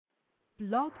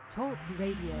Blog Talk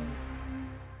Radio.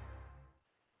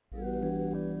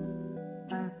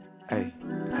 Hey, hey,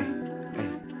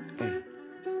 hey, hey.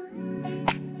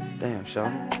 Damn,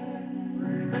 Shawty.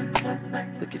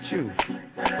 Look at you.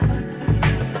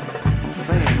 I'm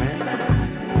saying, man.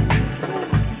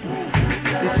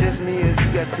 It's just me or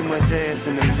you got too much ass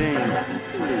in them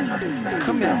jeans.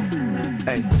 Come here.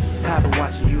 Hey, I've been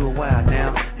watching you a while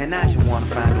now, and I just wanna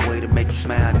find a way to make you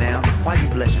smile now. Why you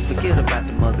blushing? Forget about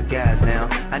them other guys now.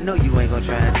 I know you ain't gonna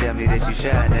try and tell me that you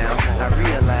shy now. I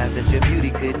realize that your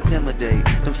beauty could intimidate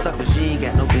them suckers. You ain't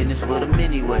got no business with them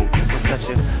anyway. With such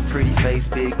a pretty face,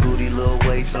 big booty, little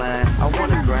waistline, I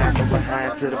wanna grind from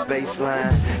behind to the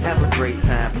baseline. Have a great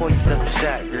time, pour yourself a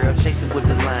shot, girl. Chase it with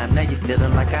the lime, now you're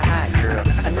feeling like a hot girl.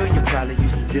 I know you're probably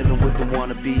used to dealing with the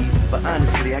wannabes, but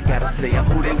honestly, I gotta say I'm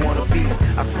who they wanna be.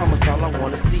 I promise all I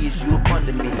wanna see is you up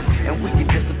under me, and we can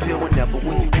disappear whenever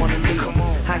when you wanna leave.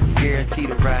 I can guarantee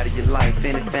the ride of your life.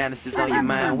 Any fantasies on your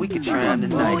mind, we can try them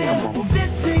tonight. Come on.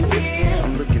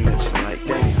 I'm looking at you like that.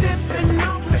 You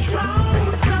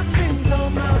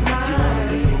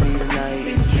wanna leave me tonight?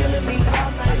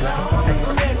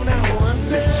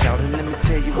 Listen, shout it, let me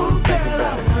tell you what I'm thinking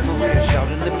about. For real,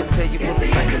 shout it, let me tell you what I'm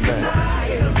thinking about.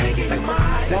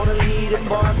 Wanna leave the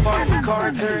bar, the car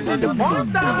turns into bar.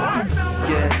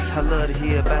 Yes, I love to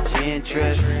hear about your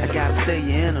interest. I gotta say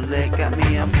your intellect got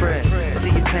me impressed.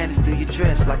 See your panties through your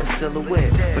dress like a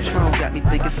silhouette. Patron got me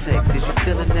thinking sex. Is you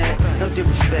feeling that? No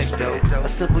disrespect though. A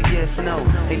simple yes, no.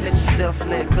 Hey, let yourself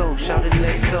let go. Shout it,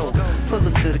 let go. Pull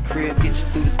up to the crib, get you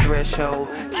through the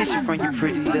threshold. Kiss you from your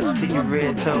pretty lips to your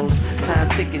red toes. Time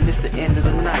ticking, it's the end of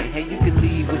the night. Hey, you can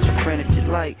leave with your friend if you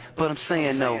like, but I'm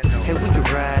saying no. Hey, we can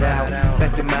ride out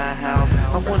back to my house.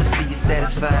 I wanna see you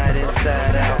satisfied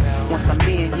inside out. Once I'm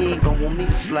in, you ain't gon' want me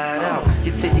to slide out.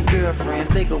 You tell your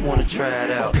girlfriends they gon' wanna try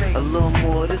it out. A little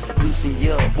more, this will loosen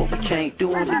you up. What we can't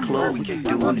do in the club, we can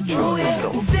do in the truck. Let's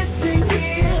go.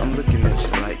 I'm looking at you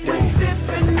like that. You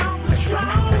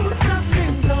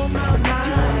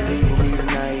wanna leave me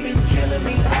tonight?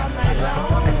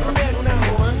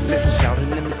 Listen, shout it,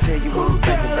 let me tell you what I'm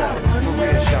thinking about. For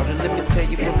real, shout it, let me tell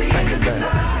you what I'm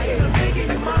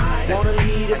thinking about. Wanna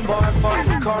leave the bar,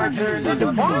 the car turns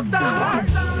into bar.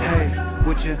 Hey,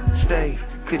 would you stay?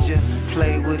 Could you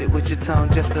play with it with your tongue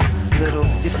just a little?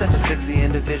 You're such a sexy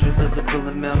individual, physical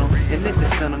and mental. And if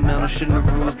it's sentimental, shouldn't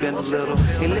the rules bend a little?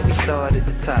 Hey, let me start at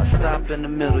the top, stop in the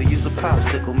middle. Use a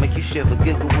popsicle, make you shiver,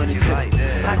 giggle when it's like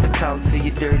that. I can talk to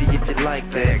you dirty if you like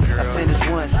that. I finish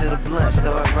one, sit a blunt,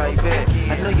 start right back.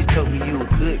 I know you told me you a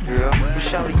good girl, but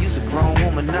shawty, you's a grown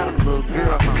woman, not a little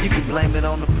girl. You can blame it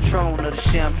on the Patron or the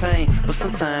champagne, but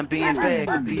sometimes being bad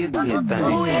could be a good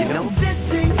thing, you know?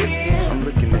 I'm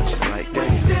looking at you like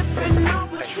that. You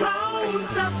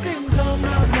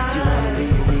wanna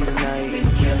leave me tonight?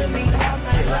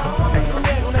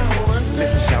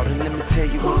 Listen, shout it, let me tell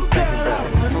you what I'm thinking about.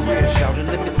 For real, shout it,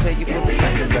 let me tell you what I'm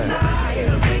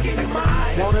thinking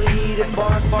about. Wanna leave the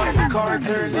bar, the car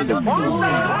turns into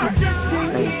bar.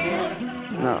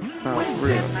 No, for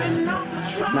real.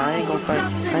 Nah, I ain't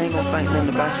gonna think nothing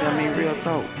about you. I mean, real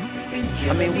talk.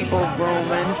 I mean, we both grown,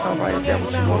 man. It's alright if that's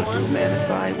what you wanna do, man.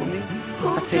 It's alright with me. I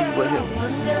tell you what,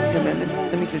 here, man,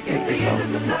 let me just take this off.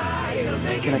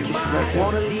 Can I kiss you right there?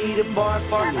 Wanna leave the bar, the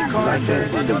car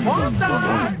turns into bar.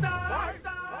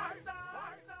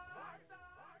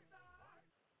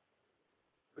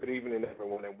 Good evening,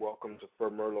 everyone, and welcome to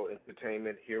Merlot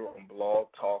Entertainment here on Blog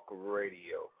Talk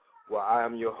Radio. Well, I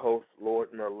am your host,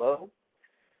 Lord Merlot.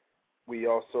 We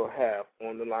also have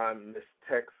on the line Miss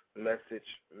Text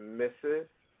Message Mrs.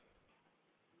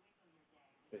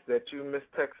 Is that you, Miss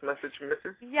Text Message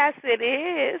Mrs.? Yes, it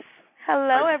is.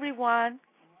 Hello, everyone.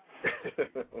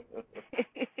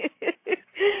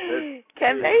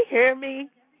 Can they hear me?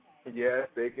 Yes,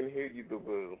 they can hear you,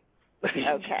 boo-boo.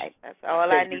 Okay, that's all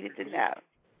I needed to know.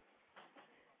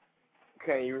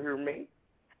 Can you hear me?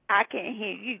 I can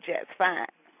hear you just fine.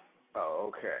 Oh,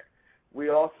 okay. We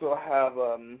also have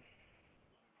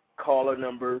caller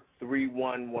number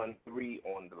 3113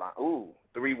 on the line. Ooh,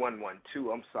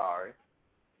 3112, I'm sorry.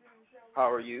 How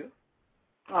are you?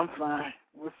 I'm fine.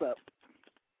 What's up?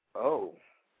 Oh,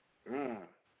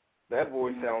 that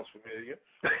voice sounds familiar.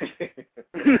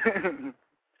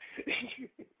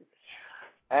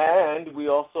 And we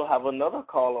also have another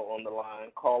caller on the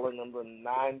line, caller number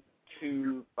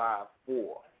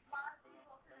 9254.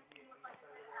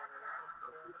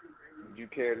 Would you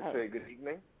care to say good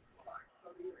evening?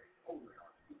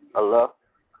 Hello?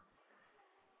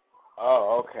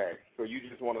 Oh, okay. So you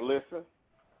just want to listen?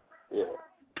 Yeah.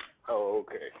 Oh,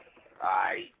 okay. All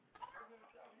right.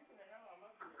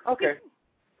 Okay.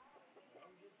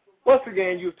 Once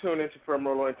again, you've tuned into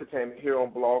Merlot Entertainment here on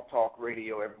Blog Talk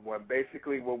Radio, everyone.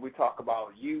 Basically, when we talk about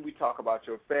you, we talk about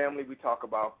your family, we talk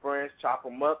about friends, chop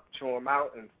them up, chew them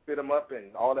out, and spit them up,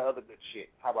 and all the other good shit.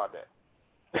 How about that?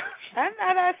 I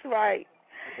know that's right.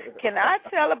 Can I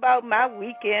tell about my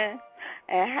weekend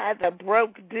and how the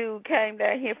broke dude came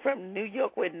down here from New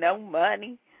York with no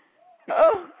money?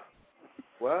 Oh,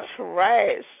 what?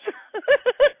 Trash.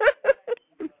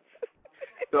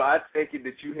 So I take it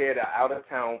that you had an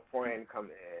out-of-town friend come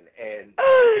in, and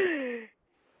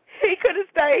he could have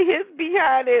stayed his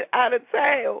behind it out of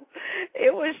town.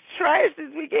 It was trash this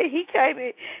weekend. He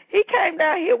came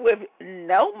down here with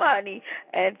no money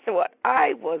and thought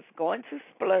I was going to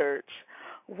splurge.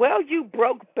 Well, you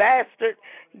broke bastard,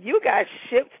 you got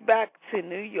shipped back to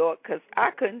New York because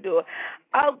I couldn't do it.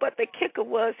 Oh, but the kicker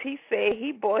was he said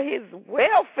he bought his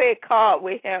welfare card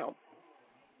with him.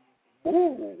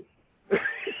 Ooh.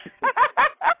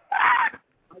 I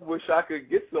wish I could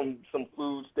get some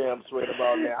food stamps right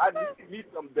about now. I need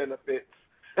some benefits.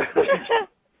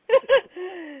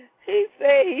 He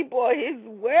said he bought his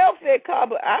welfare card,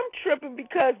 but I'm tripping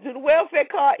because do the welfare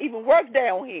card even work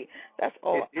down here? That's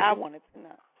all I wanted to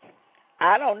know.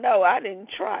 I don't know. I didn't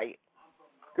try it.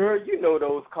 Girl, you know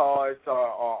those cards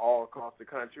are all across the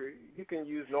country. You can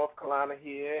use North Carolina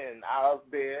here and ours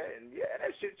there, and yeah,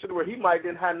 that shit should work. He might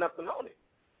didn't have nothing on it.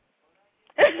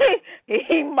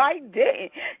 He might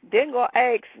didn't. Then gonna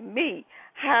ask me,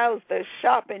 how's the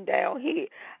shopping down here?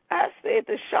 I said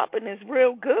the shopping is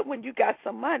real good when you got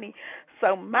some money.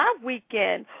 So my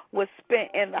weekend was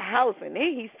spent in the house, and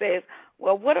then he says,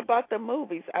 well, what about the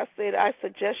movies? I said, I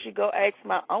suggest you go ask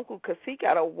my uncle because he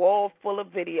got a wall full of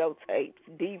videotapes,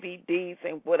 DVDs,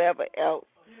 and whatever else.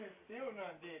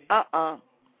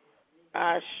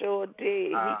 I sure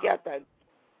did.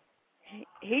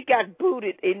 He got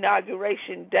booted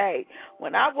inauguration day.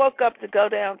 When I woke up to go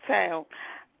downtown,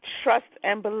 trust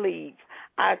and believe,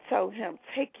 I told him,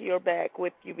 take your bag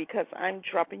with you because I'm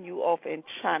dropping you off in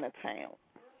Chinatown.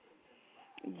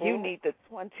 You need the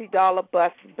 $20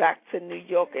 bus back to New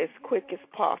York as quick as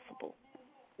possible.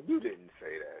 You didn't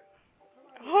say that.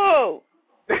 Who?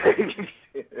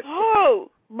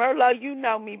 Who? Merlot, you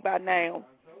know me by now.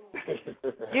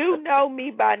 You know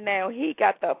me by now. He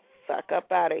got the fuck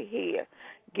up out of here.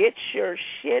 Get your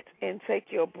shit and take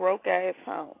your broke ass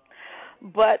home.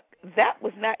 But that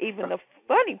was not even the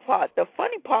funny part. The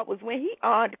funny part was when he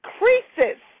earned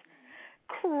creases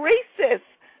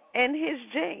in his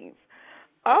jeans.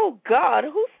 Oh, God,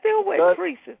 who still wears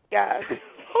creases, guys?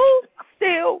 Who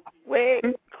still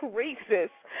wears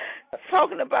creases?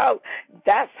 Talking about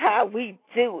that's how we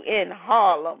do in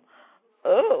Harlem.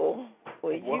 Oh,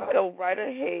 well, you go right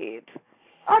ahead.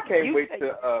 I can't wait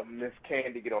till Miss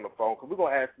Candy get on the phone because we're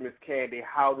going to ask Miss Candy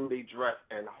how do they dress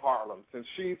in Harlem. Since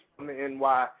she's from the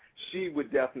NY, she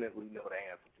would definitely know the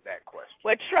answer to that question.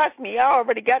 Well, trust me, I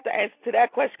already got the answer to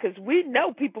that question because we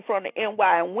know people from the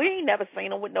NY, and we ain't never seen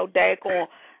them with no daggone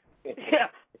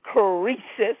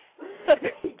creases.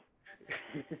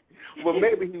 Well,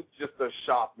 maybe he's just a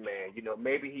shop man. You know,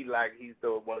 maybe he's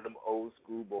one of them old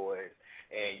school boys.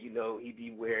 And, you know, he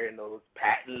be wearing those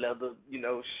patent leather, you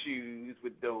know, shoes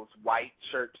with those white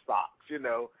church socks, you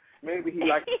know. Maybe he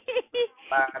likes to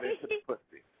slide into the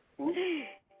pussy.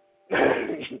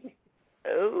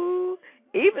 Ooh,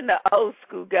 even the old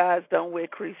school guys don't wear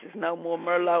creases no more,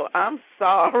 Merlot. I'm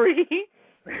sorry.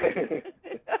 I'm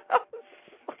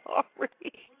sorry.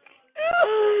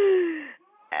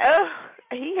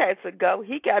 He had to go.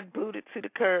 He got booted to the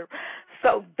curb.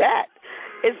 So that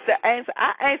is the answer.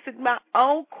 I answered my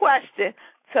own question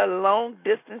to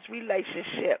long-distance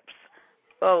relationships.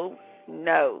 Oh,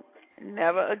 no,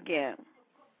 never again.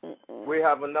 Mm-mm. We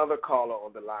have another caller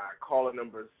on the line. Caller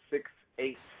number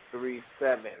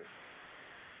 6837.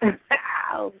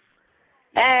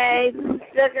 Hey,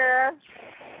 sugar.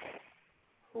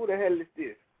 Who the hell is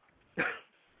this?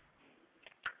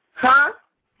 Huh?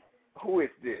 Who is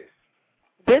this?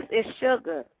 This is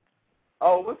Sugar.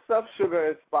 Oh, what's up, Sugar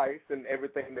and Spice and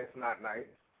everything that's not nice?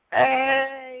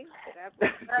 Hey.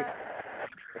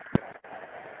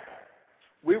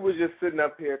 We were just sitting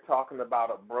up here talking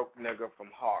about a broke nigga from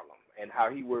Harlem and how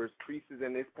he wears creases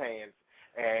in his pants,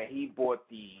 and he bought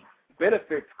the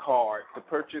benefits card to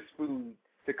purchase food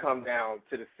to come down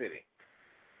to the city.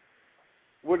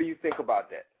 What do you think about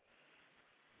that?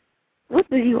 What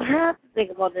do you have to think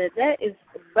about that? That is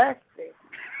busted.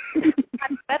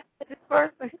 I'm messing with this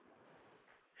person.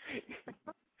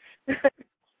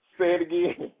 Say it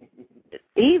again.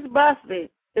 He's busted.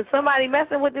 Is somebody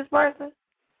messing with this person?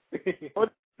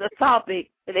 What's the topic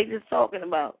that they just talking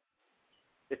about?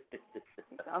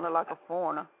 Sounded like a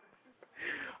foreigner.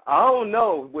 I don't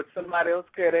know. Would somebody else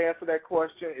care to answer that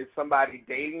question? Is somebody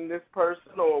dating this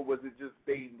person, or was it just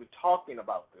they were talking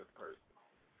about this person?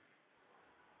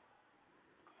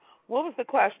 What was the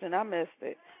question? I missed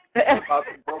it. About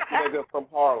the broke nigga from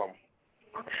Harlem.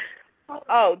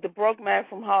 Oh, the broke man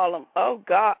from Harlem. Oh,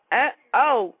 God.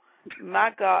 Oh,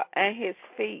 my God. And his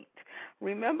feet.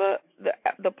 Remember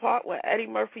the part where Eddie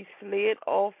Murphy slid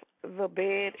off the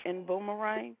bed in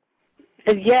Boomerang?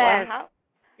 Yes.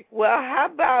 Well, how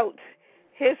about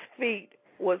his feet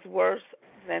was worse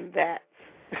than that?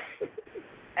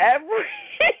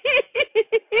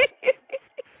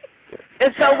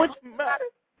 And so, what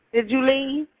did you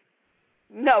leave?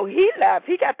 No, he left.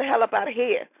 He got the hell up out of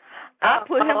here. I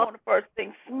put him on the first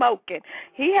thing smoking.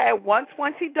 He had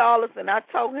 $120, and I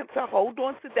told him to hold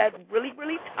on to that really,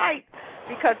 really tight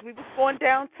because we was going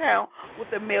downtown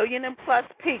with 1 million and plus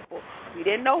people. We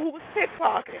didn't know who was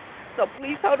pickpocketing. So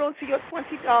please hold on to your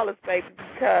 $20, baby,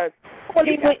 because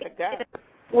he got to go.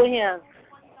 With him.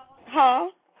 Huh?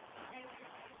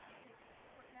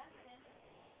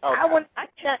 Okay. I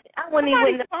wouldn't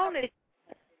even phone is.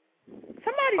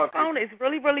 Somebody's phone is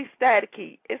really, really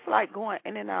staticky. It's like going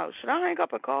in and out. Should I hang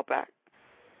up and call back?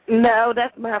 No,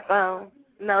 that's my phone.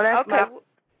 No, that's okay. my.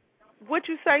 What'd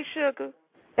you say, Sugar?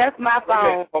 That's my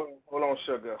phone. Okay. Hold on,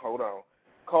 Sugar. Hold on.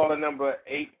 Caller number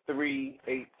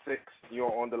 8386.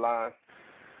 You're on the line.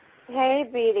 Hey,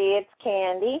 Beatty, it's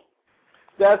Candy.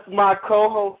 That's my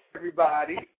co-host,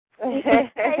 everybody.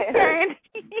 Hey, Candy.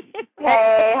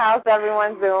 Hey, how's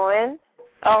everyone doing?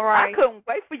 All right. I couldn't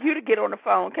wait for you to get on the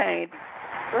phone, Candy.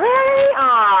 Really?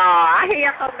 Aw, I hear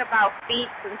you talking about feet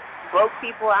and broke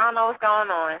people. I don't know what's going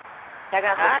on. They're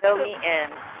going to fill me in.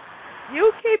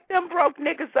 You keep them broke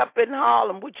niggas up in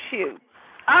Harlem with you.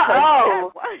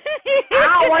 Uh-oh.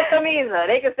 I don't want them either.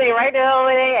 They can stay right there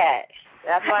where they at.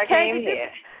 That's why I came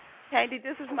here. Candy,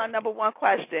 this is my number one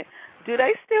question. Do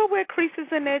they still wear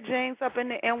creases in their jeans up in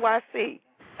the NYC?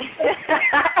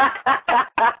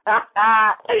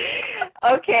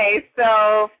 Okay,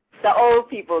 so the old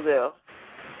people do.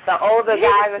 The older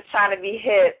guys are trying to be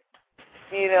hip.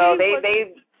 You know,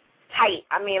 they tight.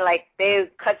 I mean, like, they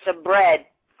cut your bread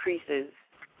creases.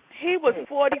 He was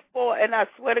 44, and I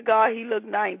swear to God, he looked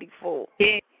 94.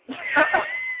 He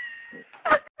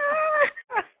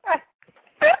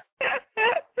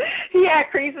had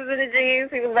creases in the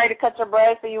jeans. He was ready to cut your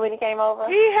bread for you when he came over.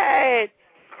 He had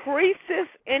creases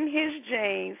in his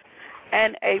jeans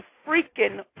and a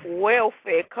freaking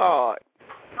welfare card.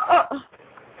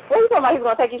 What are you talking about? He's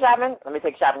going to take you shopping? Let me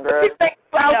take you shopping, girl. No,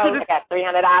 I got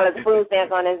 $300 food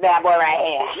stamps on this bad boy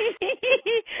right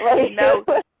here. No.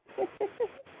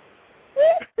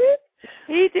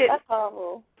 He did. That's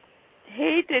horrible.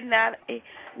 He did not.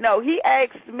 No, he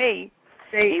asked me.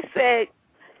 He said,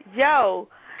 yo,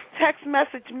 text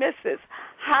message missus,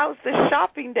 how's the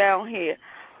shopping down here?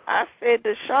 I said,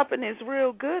 the shopping is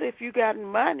real good if you got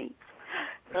money.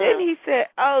 Then he said,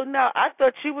 oh, no, I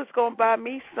thought you was going to buy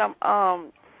me some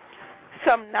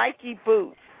Nike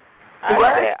boots. I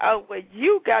said, oh, well,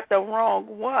 you got the wrong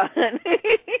one.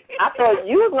 I thought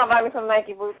you was going to buy me some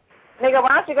Nike boots. Nigga, why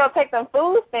don't you go take some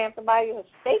food stamps and buy you a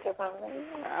steak or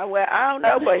something? Well, I don't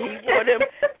know, but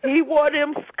he wore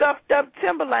them scuffed up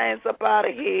Timberlands up out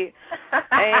of here.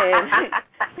 And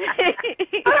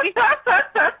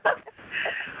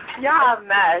y'all a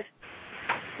mess.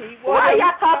 What are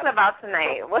y'all talking about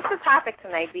tonight? What's the topic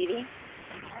tonight, Beatty?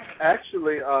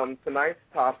 Actually, tonight's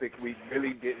topic, we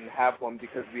really didn't have one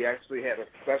because we actually had a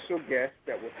special guest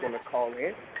that was going to call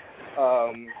in,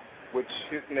 which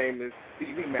his name is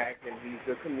Stevie Mack, and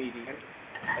he's a comedian.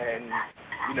 And,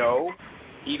 you know,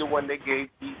 he the one that gave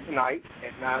me tonight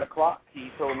at 9 o'clock.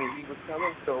 He told me he was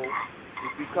coming, so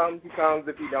if he comes, he comes.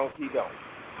 If he don't, he don't.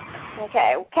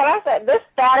 Okay. Can I say, this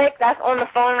static that's on the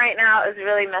phone right now is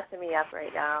really messing me up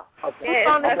right now. Okay. This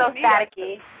phone is so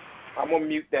staticky. I'm going to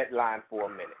mute that line for a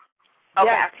minute. Okay.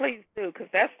 Yeah, please do, because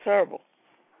that's terrible.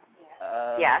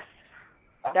 Yes.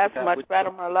 That's much better,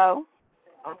 Merlot.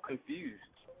 I'm confused.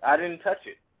 I didn't touch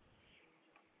it.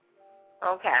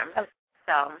 Okay.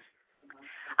 So,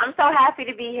 I'm so happy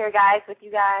to be here, guys, with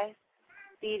you guys.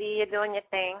 Dee, you're doing your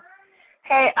thing.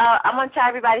 Hey, I'm going to try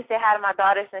everybody to say hi to my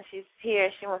daughter since she's here.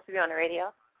 She wants to be on the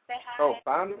radio. Say hi. Oh,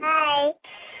 fine. Hi.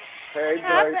 Hey,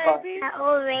 hi, baby.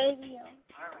 On radio.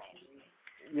 All right.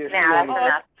 Yes, now, that's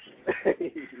enough.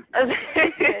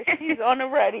 She's on the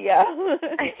radio.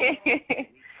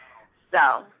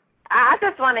 So, I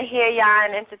just want to hear y'all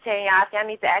and entertain y'all. If y'all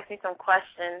need to ask me some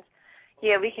questions,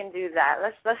 yeah, we can do that.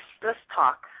 Let's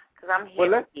talk, because I'm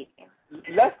here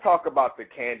Let's talk about the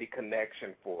Candy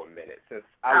connection for a minute, since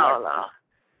I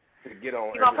to get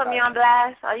on. You gonna put me on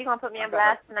blast? Are you gonna put me on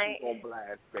blast tonight? On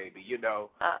blast, baby. You know,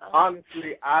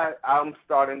 honestly, I'm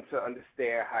starting to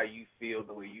understand how you feel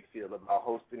the way you feel about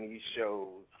hosting these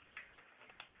shows.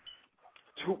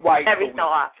 Twice every so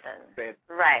often.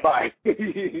 Right.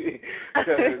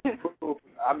 Because,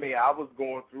 I mean, I was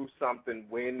going through something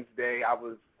Wednesday. I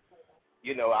was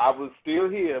still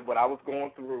here, but I was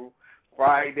going through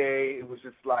Friday. It was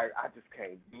just like, I just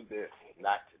can't do this.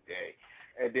 Not today.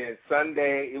 And then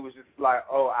Sunday, it was just like,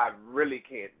 oh, I really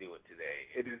can't do it today.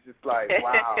 It is just like,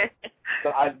 wow.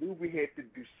 So I knew we had to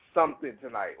do something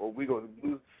tonight, or we're going to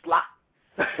lose the slot.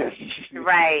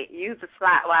 Right. Use the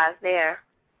slot while it's there.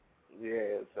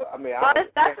 Yeah. So, I mean, well,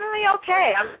 it's definitely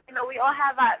okay. I mean, we all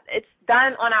have it's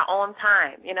done on our own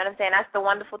time. You know what I'm saying? That's the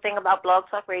wonderful thing about Blog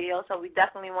Talk Radio. So we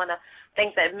definitely want to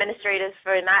thank the administrators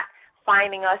for not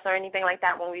finding us or anything like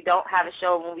that when we don't have a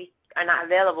show, when we are not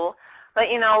available. But,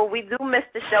 we do miss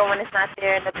the show when it's not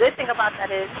there. And the good thing about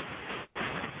that is,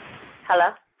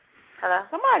 hello?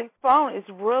 Somebody's phone is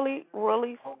really,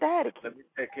 really static. Let me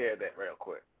take care of that real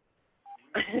quick.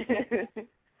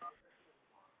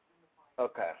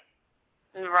 Okay.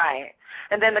 Right.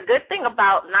 And then the good thing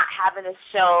about not having a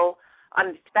show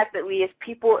unexpectedly is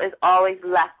people is always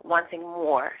left wanting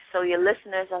more. So your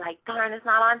listeners are like, darn, it's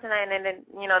not on tonight. And then,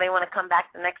 they want to come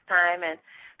back the next time, and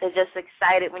they're just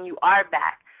excited when you are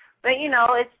back. But,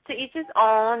 it's to each his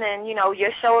own, and,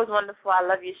 your show is wonderful. I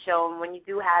love your show, and when you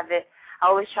do have it, I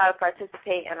always try to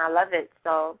participate, and I love it.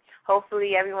 So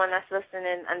hopefully everyone that's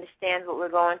listening understands what we're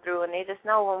going through, and they just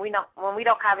know when we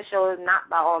don't have a show, it's not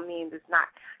by all means. It's not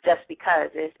just because.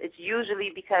 It's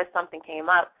usually because something came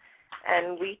up,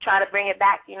 and we try to bring it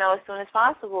back, as soon as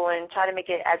possible, and try to make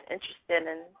it as interesting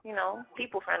and,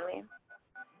 people-friendly.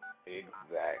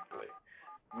 Exactly.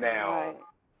 Now,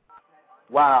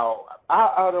 wow,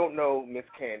 I don't know, Miss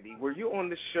Candy, were you on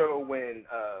the show when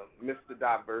Mr.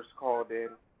 Diverse called in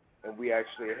and we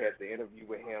actually had the interview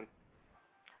with him?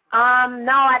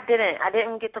 No, I didn't. I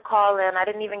didn't get to call in. I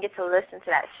didn't even get to listen to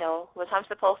that show, which I'm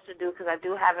supposed to do because I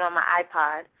do have it on my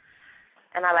iPod,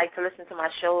 and I like to listen to my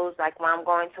shows like when I'm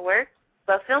going to work.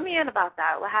 But fill me in about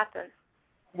that. What happened?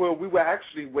 Well, we were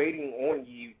actually waiting on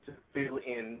you to fill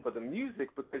in for the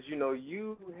music because,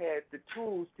 you had the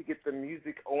tools to get the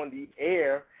music on the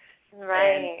air.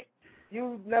 Right. And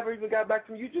you never even got back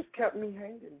to me. You just kept me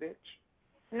hanging, bitch.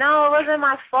 No, it wasn't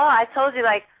my fault. I told you,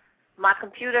 my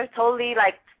computer totally,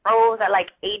 froze at,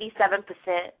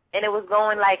 87%, and it was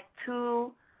going,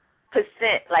 2%,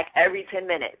 every 10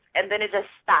 minutes. And then it just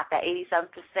stopped at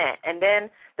 87%. And then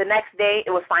the next day,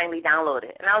 it was finally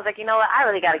downloaded. And I was like, you know what? I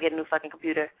really got to get a new fucking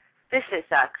computer. This shit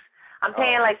sucks. I'm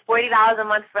paying, $40 a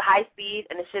month for high speed,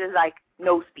 and the shit is,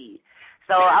 no speed.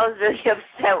 So I was really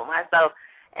upset with myself.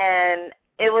 And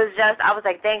it was just, I was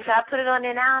like, dang, should I put it on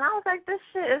there now? And I was like, this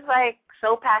shit is,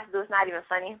 so past due, it's not even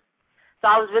funny. So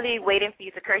I was really waiting for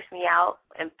you to curse me out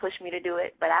and push me to do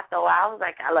it. But after a while, I was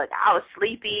like, look, I was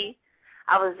sleepy.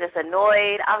 I was just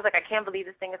annoyed. I was like, I can't believe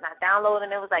this thing is not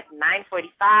downloading. It was 9:45.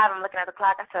 I'm looking at the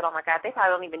clock. I said, oh, my God, they probably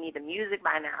don't even need the music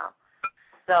by now.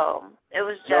 So it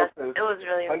was just, it was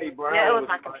really, it was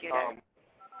my computer.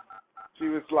 She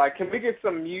was like, can we get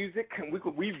some music?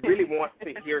 We really want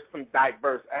to hear some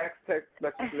diverse. Ask text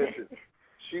messages.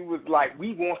 She was like,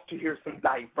 we want to hear some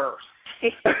diverse.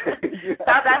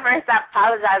 South Diverse, I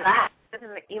apologize. I had to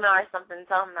send an email or something and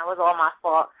tell them that was all my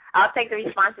fault. I'll take the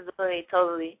responsibility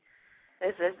totally.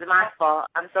 This is my fault.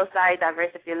 I'm so sorry, Diverse,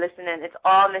 if you're listening. It's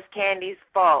all Miss Candy's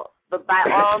fault. But by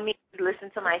all means, listen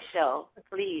to my show,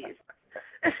 please.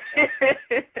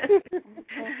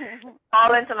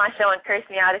 Call into my show and curse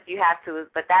me out if you have to,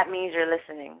 but that means you're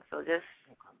listening. So just,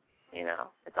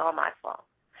 it's all my fault.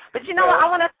 But you know what? I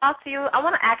want to talk to you. I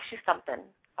want to ask you something.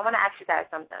 I want to ask you guys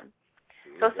something.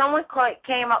 So someone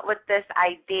came up with this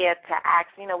idea to ask,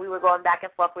 we were going back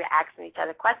and forth. We were asking each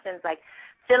other questions like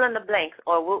fill in the blanks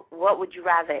or what would you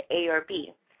rather, A or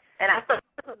B? And I thought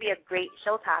this would be a great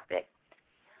show topic.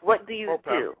 What do you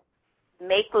do?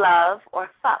 Make love or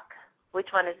fuck? Which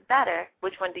one is better?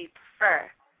 Which one do you prefer?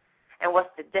 And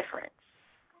what's the difference?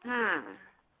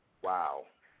 Wow.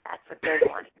 That's a good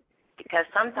one. Because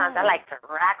sometimes I like to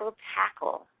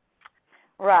tackle.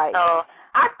 Right. So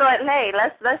I thought, hey,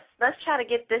 let's try to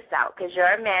get this out because you're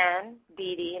a man,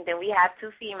 Dee Dee, and then we have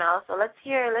two females. So let's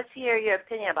hear your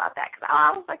opinion about that because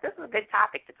I was like, this is a good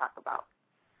topic to talk about.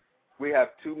 We have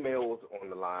two males on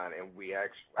the line, and we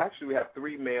actually we have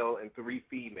 3 male and 3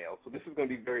 female. So this is going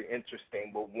to be very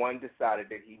interesting. But one decided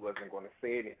that he wasn't going to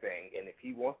say anything, and if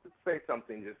he wants to say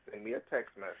something, just send me a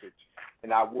text message,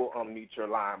 and I will unmute your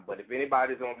line. But if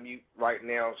anybody's on mute right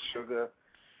now, Sugar,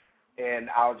 and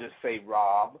I'll just say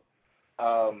Rob,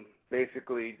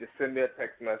 basically just send me a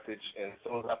text message, and as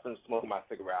soon as I finish smoking my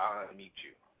cigarette, I'll unmute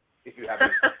you. If you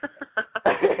haven't.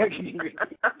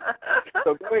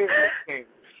 So go ahead and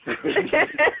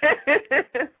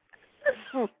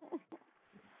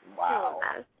Wow.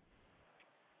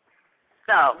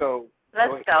 So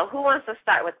let's go. Who wants to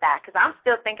start with that? Because I'm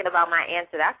still thinking about my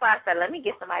answer. That's why I said let me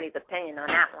get somebody's opinion on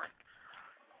that one.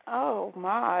 Oh,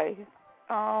 my.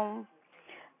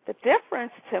 The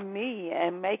difference to me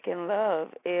in making love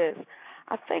is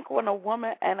I think when a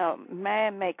woman and a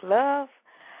man make love,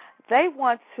 they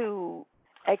want to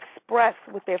express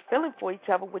what they're feeling for each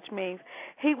other, which means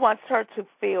he wants her to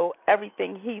feel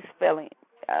everything he's feeling.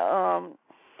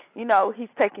 You know, he's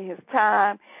taking his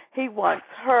time. He wants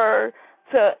her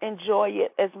to enjoy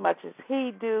it as much as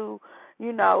he do.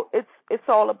 You know, it's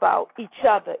all about each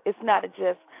other. It's not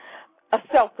just a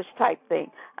selfish type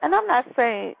thing. And I'm not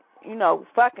saying, you know,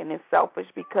 fucking is selfish,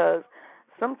 because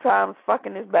sometimes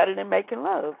fucking is better than making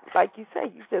love. Like you say,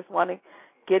 you just want to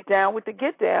get down with the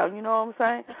get down, you know what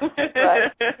I'm saying?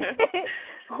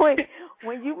 But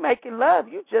when you making love,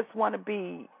 you just want to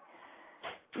be,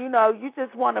 you know, you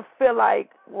just want to feel like,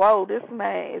 whoa, this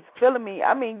man is feeling me.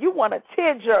 I mean, you want a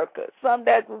tearjerker, something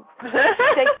that will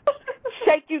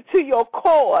shake you to your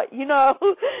core, you know.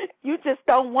 You just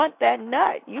don't want that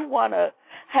nut. You want to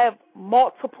have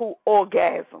multiple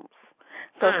orgasms.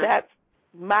 So that's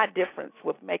my difference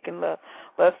with making love.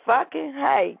 But fucking,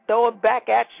 hey, throw it back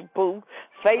at you, boo.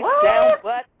 Face down,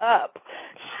 butt up.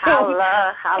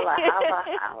 Holla.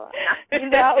 You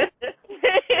know?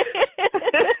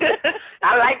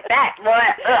 I like that,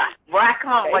 boy. Boy,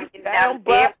 come on, boy. Get down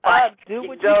there, boy. Up. Do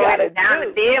what you gotta do.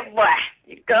 Down there, boy.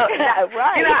 You go.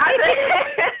 Right. You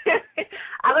know,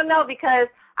 I don't know, because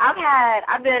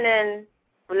I've been in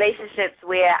relationships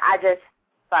where I just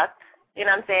fucked, you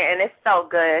know what I'm saying, and it's so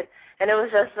good. And it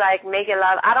was just like making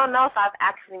love. I don't know if I've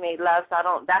actually made love,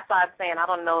 so that's why I'm saying I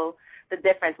don't know the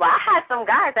difference. Well, I had some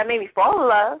guys that made me fall in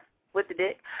love with the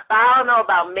dick, but I don't know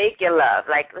about making love.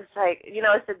 Like, it's like, you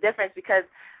know, it's the difference, because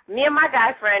me and my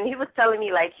guy friend, he was telling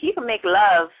me, like, he can make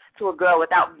love to a girl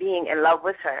without being in love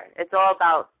with her. It's all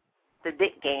about the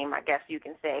dick game, I guess you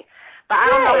can say. But I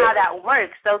don't know how that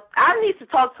works. So I need to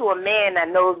talk to a man that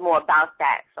knows more about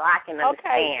that so I can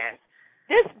understand.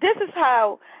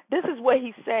 This is what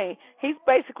he's saying. He's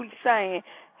basically saying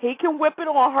he can whip it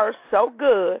on her so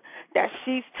good that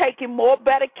she's taking more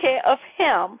better care of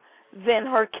him than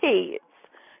her kids.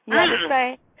 You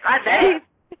understand?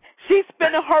 She's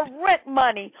spending her rent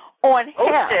money on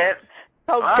him. Shit.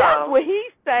 So that's what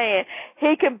he's saying.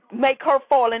 He can make her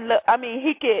fall in love. I mean,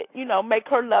 he could, you know, make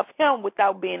her love him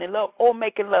without being in love, or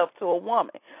making love to a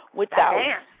woman without,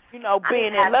 you know,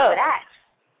 being in love.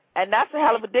 And that's a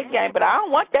hell of a dick game, but I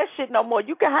don't want that shit no more.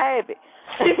 You can have it.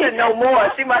 She said no more.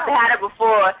 She must have had it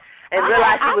before and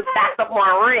realized she was backed up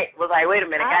on rent. Was like, wait a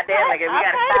minute, goddamn, like, we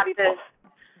got to stop this.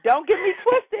 Don't get me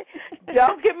twisted.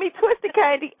 Don't get me twisted,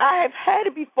 Candy. I have had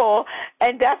it before,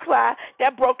 and that's why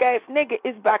that broke-ass nigga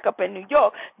is back up in New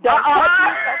York. Don't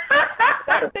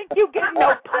think you getting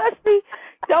no pussy.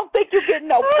 Don't think you getting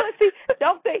no pussy.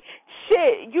 Don't think,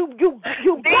 shit, you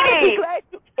better be glad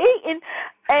you eating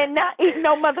and not eating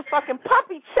no motherfucking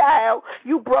puppy child,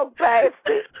 you broke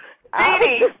bastard.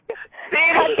 Didi,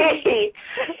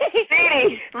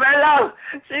 Merlot.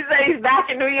 She said he's back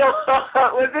in New York.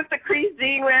 Was this the crease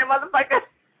jean wearing motherfucker?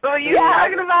 Who are you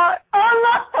talking about?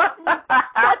 Oh, no.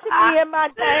 Touching me in my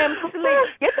damn sleep.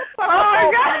 Get the fuck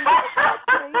off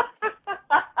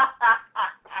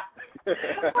me.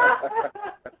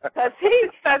 Because he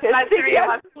touched my tree in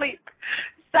my sleep.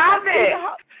 Stop it.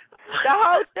 The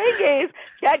whole thing is,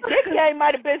 that dick game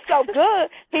might have been so good,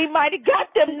 he might have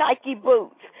got them Nike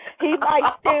boots. He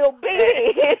might still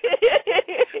be.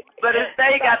 But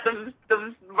instead, he got them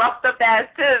roughed up ass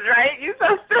tits, right? You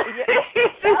so stupid.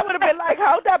 I would have been like,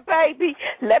 hold up, baby.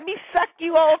 Let me suck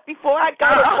you off before I go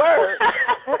to work.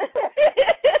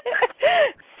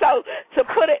 So, to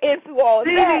put it into all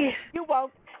that, you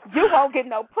won't get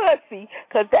no pussy,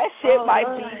 because that shit might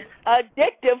be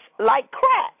addictive like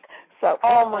crack. So,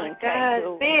 oh, my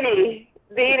God. Didi,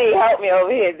 help me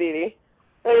over here, Didi.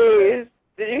 Please.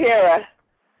 Did you hear us?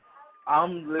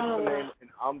 I'm listening, and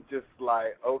I'm just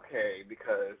like, okay,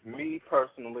 because me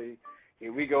personally,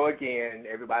 here we go again.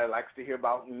 Everybody likes to hear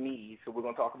about me, so we're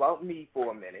going to talk about me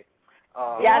for a minute.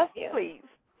 Yes, please.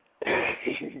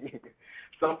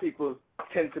 Some people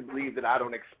tend to believe that I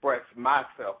don't express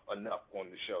myself enough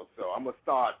on the show, so I'm going to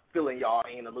start filling y'all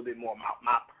in a little bit more about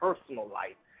my personal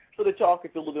life so that y'all can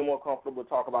feel a little bit more comfortable to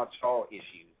talk about y'all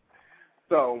issues.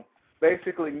 So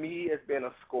basically, me as being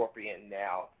a Scorpion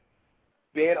now,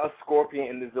 being a Scorpion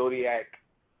in the Zodiac,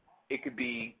 it could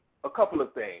be a couple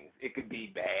of things. It could be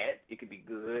bad, it could be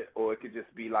good, or it could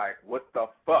just be like, what the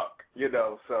fuck, you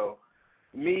know? So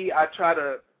me, I try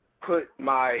to put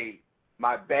my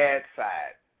bad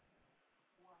side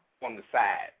on the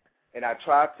side, and I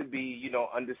try to be, you know,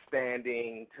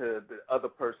 understanding to the other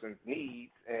person's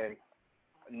needs. And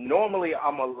normally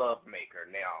I'm a love maker.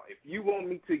 Now, if you want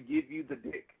me to give you the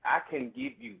dick, I can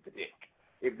give you the dick,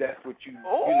 if that's what you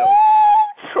know.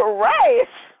 Trash.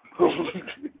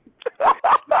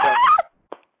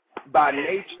 By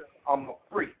nature, I'm a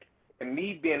freak. And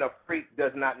me being a freak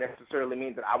does not necessarily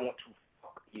mean that I want to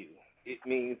fuck you. It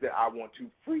means that I want to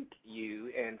freak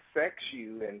you and sex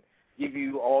you and give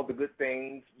you all the good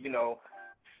things, you know,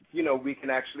 we can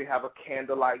actually have a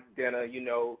candlelight dinner, you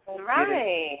know.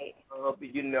 Right.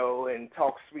 You know, and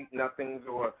talk sweet nothings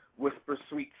or whisper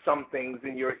sweet somethings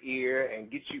in your ear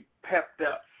and get you pepped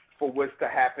up for what's to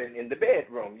happen in the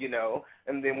bedroom, you know.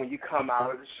 And then when you come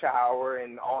out of the shower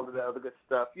and all of the other good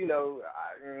stuff, you know.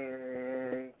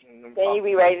 Then you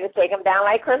be ready to take them down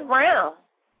like Chris Brown.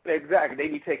 Exactly. They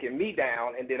be taking me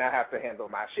down, and then I have to handle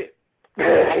my shit.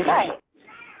 That's right.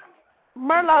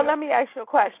 Merlot, let me ask you a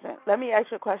question.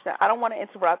 I don't want to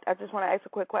interrupt. I just want to ask a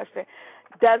quick question.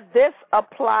 Does this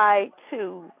apply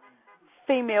to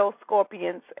female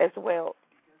scorpions as well?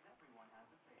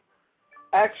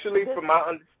 Actually, from my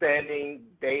understanding,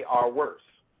 they are worse.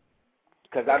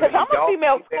 Because I'm a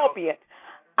female scorpion.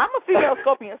 I'm a female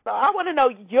scorpion, so I want to know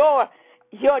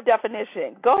your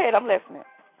definition. Go ahead, I'm listening.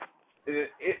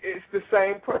 It's the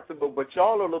same principle, but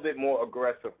y'all are a little bit more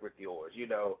aggressive with yours, you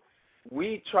know.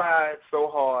 We try so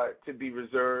hard to be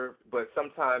reserved, but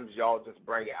sometimes y'all just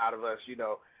bring it out of us, you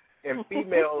know. And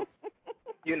females,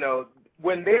 you know,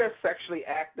 when they're sexually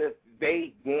active,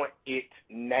 they want it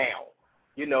now.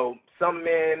 You know, some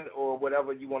men or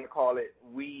whatever you want to call it,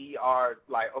 we are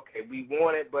like, okay, we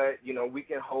want it, but, you know, we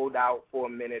can hold out for a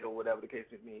minute or whatever the case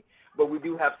may be. But we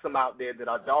do have some out there that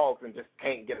are dogs and just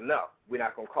can't get enough. We're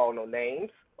not going to call no names,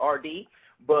 RD,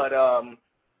 but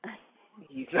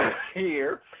he's not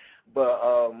here. But,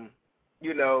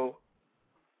 you know,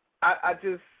 I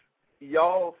just,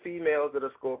 y'all females that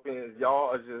are scorpions,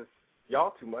 y'all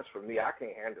too much for me. I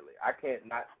can't handle it. I can't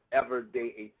not ever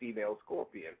date a female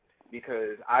scorpion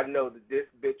because I know that this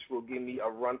bitch will give me a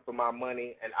run for my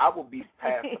money and I will be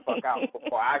passed the fuck out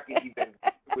before I can even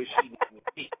wish she needs me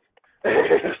to be.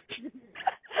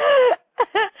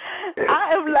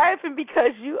 I am laughing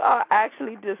because you are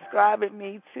actually describing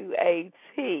me to a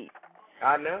T.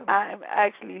 I know. I'm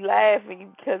actually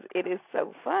laughing because it is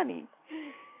so funny.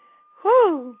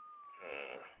 Whew.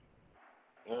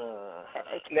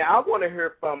 Now, I want to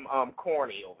hear from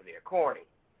Corny over there. Corny.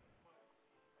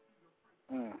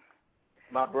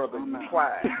 My brother,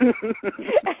 Clyde.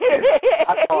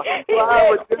 I thought Clyde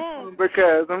with this one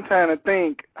because I'm trying to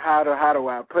think how do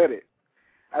I put it.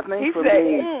 I think for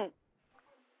me,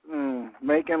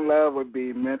 making love would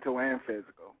be mental and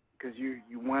physical because you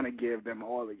want to give them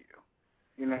all of you.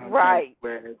 You know what I'm saying?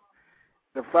 Whereas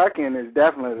the fucking is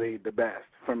definitely the best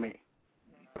for me.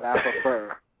 But I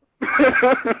prefer.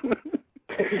 I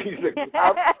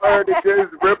prefer to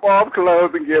just rip off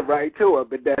clothes and get right to it,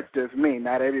 but that's just me.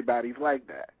 Not everybody's like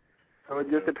that. So it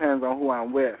just depends on who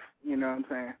I'm with. You know what I'm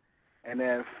saying? And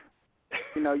if,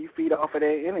 you know, you feed off of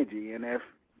their energy, and if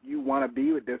you want to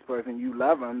be with this person, you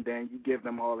love them, then you give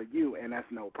them all of you, and that's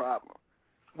no problem.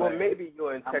 Well, but maybe you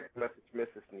and text message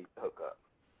missus need to hook up.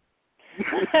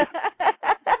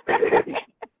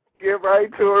 Get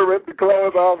right to her, rip the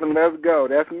clothes off, and let's go.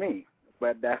 That's me.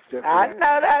 But that's just I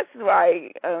know that's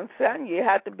right. I'm telling you, it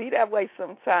has to be that way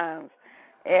sometimes.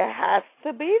 It has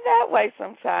to be that way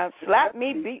sometimes. Slap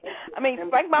me,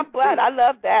 spank my butt. I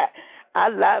love that. I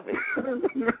love it.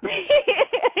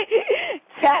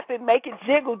 Tap it, make it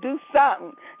jiggle, do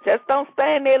something. Just don't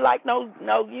stand there like no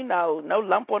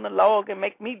lump on the log and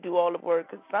make me do all the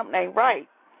work because something ain't right.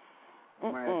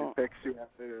 I might have to text you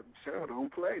after the show.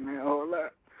 Don't play now, hold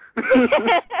up.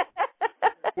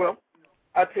 Well,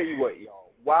 I'll tell you what,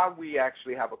 y'all. While we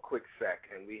actually have a quick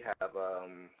second, we have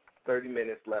 30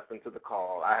 minutes left into the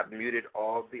call. I have muted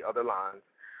all the other lines.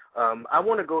 I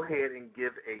want to go ahead and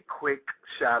give a quick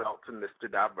shout-out to Mr.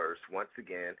 Diverse once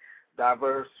again.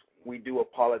 Diverse, we do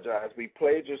apologize. We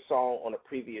played your song on a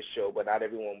previous show, but not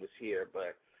everyone was here.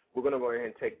 But we're going to go ahead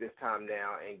and take this time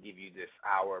now and give you this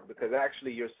hour because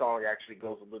actually your song actually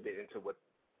goes a little bit into what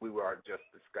we were just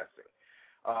discussing.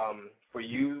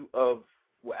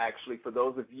 For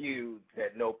those of you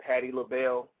that know Patti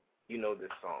LaBelle, you know this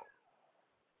song.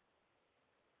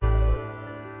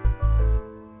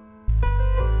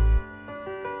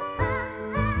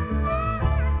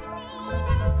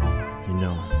 You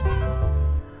know,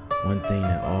 one thing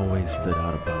that always stood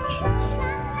out about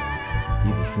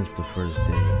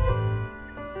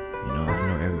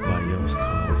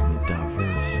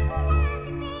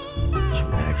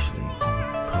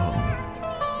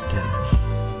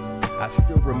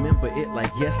still remember it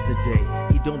like yesterday.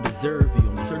 He don't deserve you,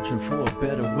 I'm searching for a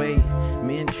better way.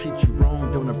 Men treat you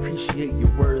wrong, don't appreciate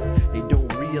your worth. They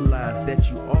don't realize that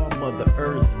you are Mother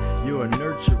Earth. You're a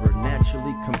nurturer,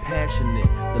 naturally compassionate.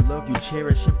 The love you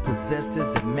cherish and possess is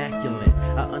immaculate.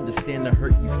 I understand the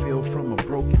hurt you feel from a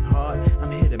broken heart.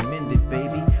 I'm here to mend it,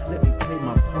 baby. Let me play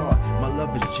my part. My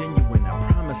love is genuine, I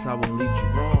promise I won't lead you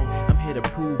wrong. I'm here to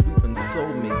prove we've been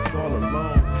soulmates all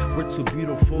along. We're two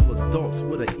beautiful adults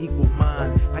with an equal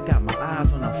mind. I got my eyes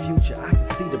on our future, I can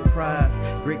see the prize.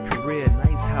 Great career,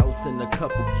 nice house and a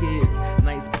couple kids.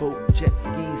 Nice boat, jet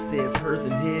ski, says hers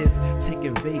and his.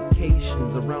 Taking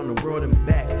vacations around the world and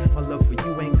back. My love for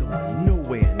you ain't going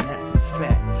nowhere, and that's a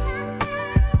fact.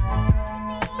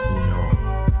 You know,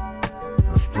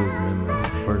 I still remember the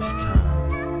first time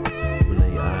we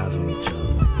lay eyes on each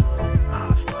other. I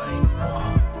was like,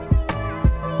 oh,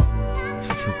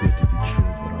 it's too good to be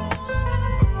true, but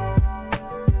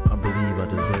I believe I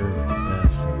deserve the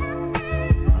best.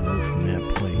 I knew from that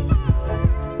point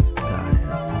God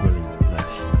had really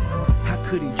blessed me. How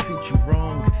could he treat you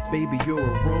wrong? Baby, you're a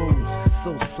rose,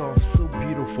 so soft, so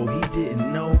beautiful. He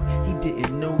didn't know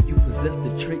you possessed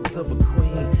the traits of a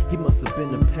queen. He must have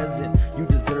been a peasant. You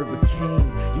deserve a king,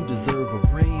 you deserve a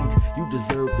ring, you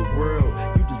deserve the world,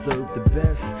 you deserve the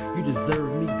best, you deserve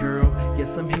me, girl. Yes,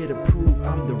 I'm here to prove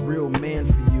I'm the real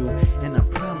man for you, and I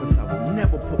promise I will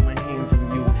never put my hands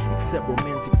on you, except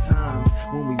romantic times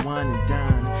when we wine and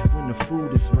dine, when the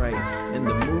food is right and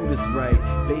the mood is right.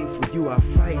 Babe, for you I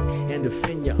fight and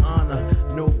defend your honor.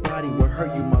 Nobody will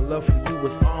hurt you, my love for you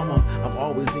is armor. I'm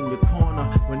always in your corner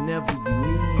whenever you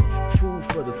need food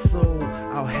for the soul,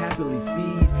 I'll happily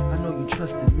feed. I know you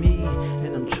trusted me,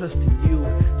 and I'm trusting you.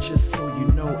 Just so you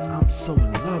know, I'm so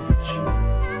in love with you.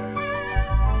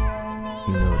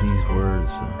 You know, these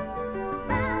words are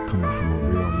coming from a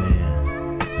real man,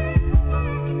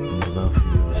 and my love for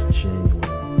you is genuine,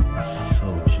 so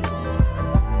genuine.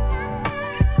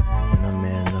 And I'm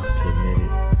man enough to admit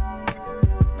it.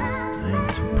 I ain't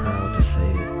too proud to say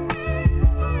it.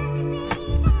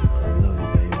 I love you,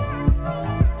 baby.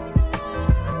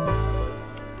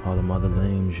 All them other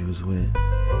lames you was with,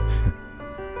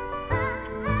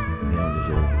 they don't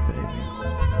deserve it, baby.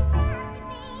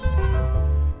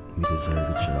 We deserve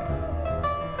each other.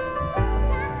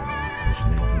 Let's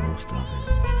make the most of it.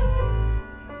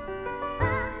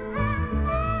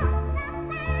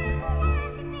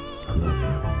 I love you.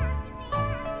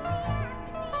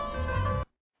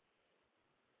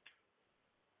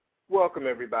 Welcome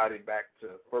everybody back to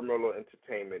Merlot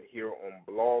Entertainment here on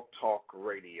Blog Talk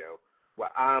Radio,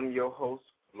 where I'm your host,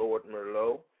 Lord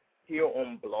Merlot, here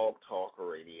on Blog Talk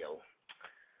Radio.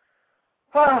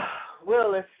 Well,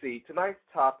 let's see. Tonight's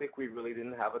topic, we really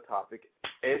didn't have a topic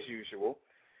as usual.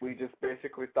 We just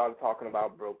basically started talking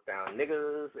about broke down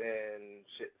niggas and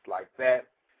shit like that.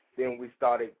 Then we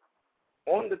started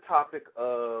on the topic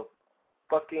of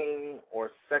fucking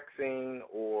or sexing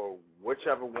or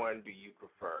whichever one do you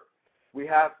prefer. We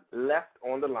have left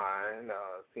on the line,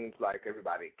 seems like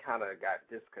everybody kind of got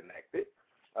disconnected.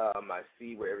 I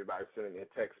see where everybody's sending me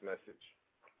a text message.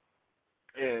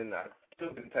 And I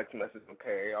still didn't text message,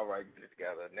 okay, all right, get it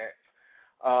together, next.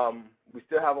 We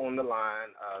still have on the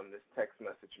line this text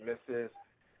message, Mrs.,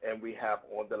 and we have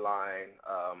on the line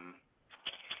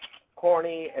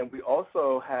Corny, and we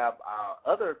also have our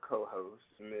other co-host,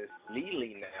 Miss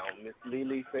Lily now. Miss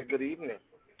Lily, say good evening.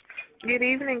 Good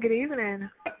evening, good evening.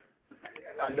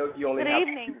 I know you only Good have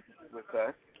evening. with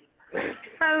us.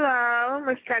 Hello,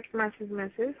 Miss Text Message,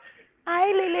 Mrs.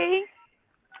 Hi, Lily.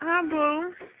 Hi,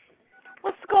 Boo.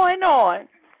 What's going on?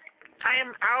 I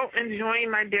am out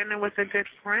enjoying my dinner with a good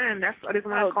friend. That's what I just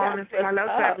want to call and say hello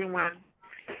to everyone.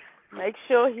 Make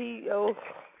sure he, oh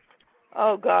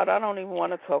God, I don't even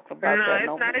want to talk about that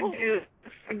no more. No, it's not a dude.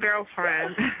 It's a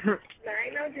girlfriend. There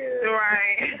ain't no dude.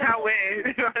 Right. I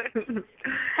wish.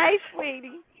 Hey,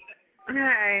 sweetie.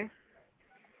 Hey.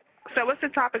 So what's the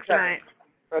topic tonight?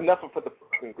 Enough for the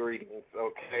fucking greetings,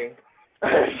 okay?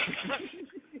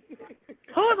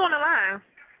 Who is on the line?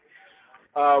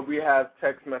 We have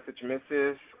text message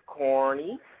Mrs.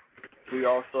 Corny. We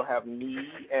also have me,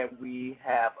 and we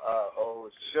have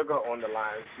Sugar on the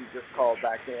line. She just called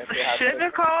back in.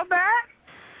 Sugar called back?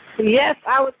 Yes,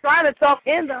 I was trying to talk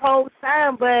in the whole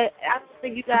time, but I don't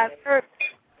think you guys heard.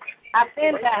 I've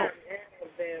been back.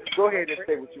 Go ahead and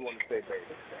say what you want to say,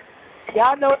 baby.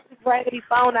 Y'all know this raggedy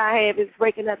phone I have is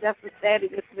breaking up. That's what's sad.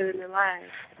 It's been in the line.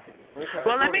 Okay.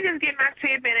 Well, let me just get my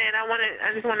tip in, and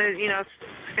I just want to,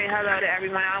 say hello to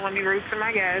everyone. I don't want to be rude to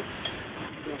my guests.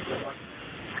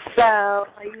 So,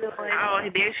 how you doing? Oh,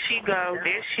 there she go.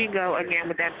 There she go again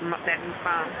with that new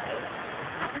phone.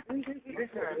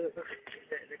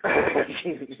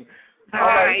 All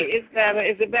right, it's better.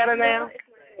 Is it better now?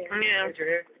 Yeah.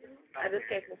 I just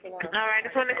can't listen on. All right, I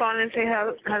just want to call and say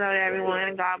hello to everyone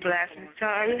and God bless. So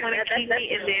everyone keep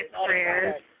me in their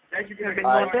prayers. I've been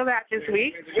going through that this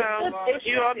week, so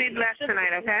you all be blessed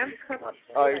tonight, okay?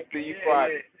 All right, see you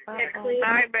Friday. All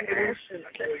right, baby.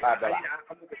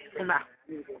 Bye.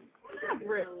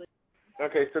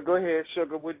 Okay, so go ahead,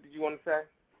 Sugar. What did you want to say?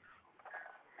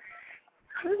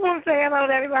 I just want to say hello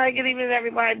to everybody. Good evening,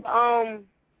 everybody.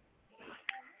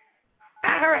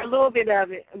 I heard a little bit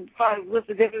of it. What's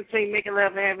the difference between making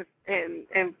love and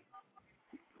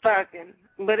fucking?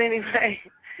 But anyway,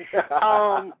 it's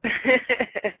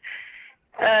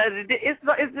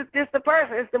the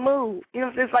person, it's the mood. You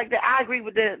know, it's like I agree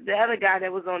with the other guy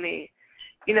that was on there.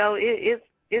 You know, it's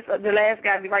the last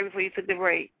guy right before you took the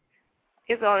break.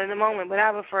 It's all in the moment, but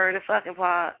I prefer the fucking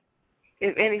part,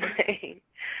 if anything.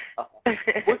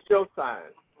 What's your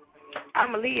sign?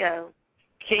 I'm a Leo.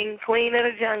 King, queen of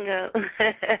the jungle.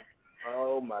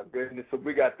 Oh, my goodness. So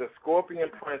we got the Scorpion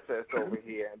princess over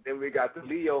here, and then we got the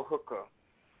Leo hooker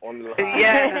on the line.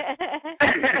 Yeah.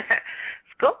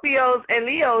 Scorpios and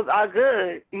Leos are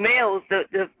good. Males, the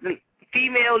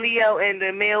female Leo and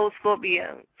the male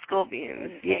Scorpions.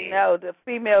 Yeah. No, the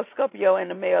female Scorpio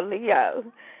and the male Leo.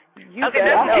 You okay,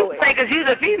 that's what you say, because you're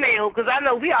the female, because I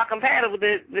know we are compatible.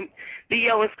 The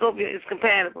Leo and Scorpio is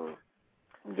compatible.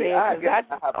 Yeah, I guess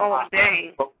I have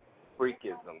dang.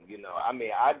 Freakism, you know. I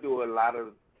mean, I do a lot of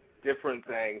different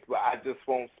things, but I just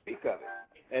won't speak of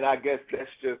it. And I guess that's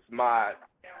just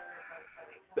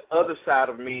the other side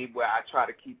of me where I try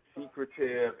to keep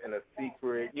secretive and a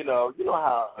secret. You know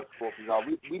how us Scorpios are.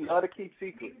 We love to keep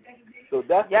secrets. So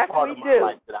that's the part of my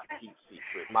life that I keep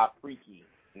secret, my freakiness.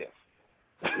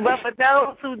 But for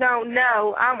those who don't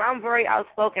know, I'm very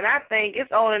outspoken. I think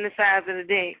it's all in the size of the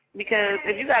dick. Because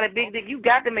if you got a big dick, you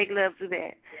got to make love to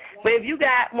that. But if you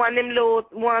got one of them little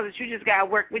ones that you just got to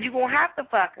work with, you're going to have to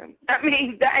fuck them. I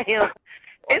mean, damn.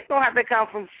 It's going to have to come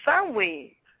from somewhere.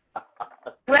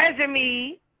 Pleasure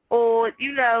me or,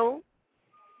 you know.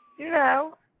 Yeah.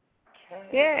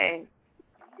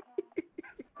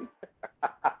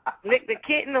 Lick the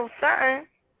kitten or something.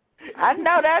 I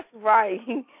know that's right.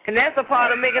 And that's a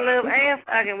part of making love and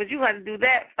fucking, but you have to do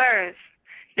that first.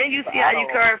 Then you see how you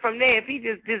curve from there. If he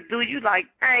just do you like,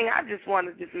 dang, I just want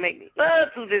to just make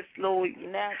love to this little.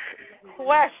 Now,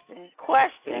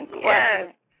 question.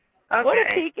 Yes. Okay. What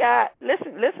if he got,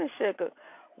 listen, Sugar,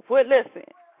 what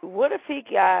if he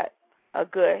got a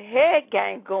good head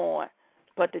game going,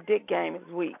 but the dick game is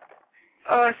weak?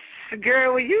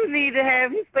 Girl, well, you need to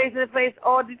have his face in the face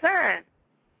all the time.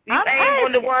 You aim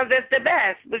on the ones that's the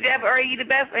best. Whichever are you the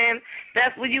best, and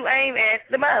that's what you aim at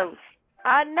the most.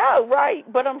 I know, right?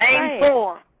 But I'm saying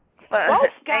both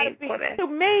gotta be to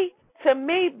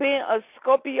me, being a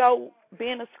Scorpio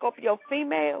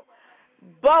female,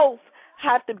 both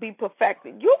have to be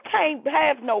perfected. You can't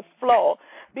have no flaw,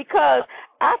 because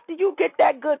after you get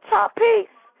that good top piece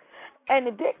and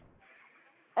the dick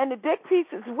piece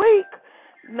is weak,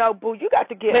 no, boo, you got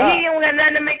to get but up. He don't got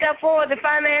nothing to make up for. The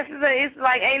finances, it's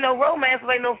like ain't no romance,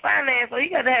 ain't no finance, so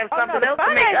you got to have something else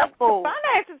to make up for. The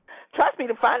finances, trust me,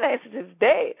 the finances is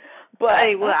dead. But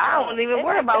hey, well, I don't even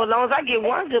worry about it. As long as I get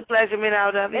one good pleasurement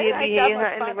out of it, be here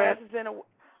hunting the rest.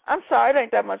 I'm sorry, it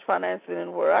ain't that much financing in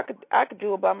the world. I could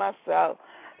do it by myself.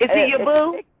 Is he your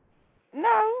boo?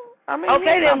 No, I mean.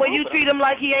 Okay, then when you treat him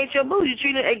like he ain't your boo, you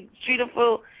treat him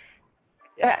for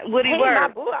what he worth. My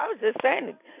boo. I was just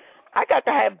saying, I got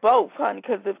to have both, honey,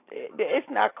 because it's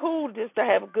not cool just to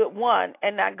have a good one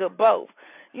and not good both.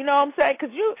 You know what I'm saying?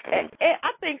 Because and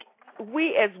I think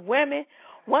we as women,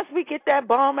 once we get that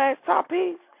bomb-ass top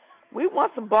piece, we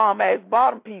want some bomb-ass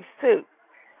bottom piece, too.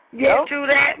 Yeah, nope. True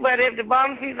that, but if the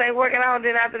bottom piece ain't working out,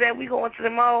 then after that, we going to the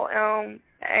mall.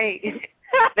 Hey,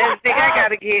 that's the thing I got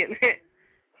to get.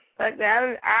 Like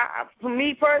that, for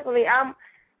me personally, I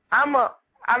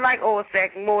like oral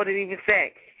sex more than even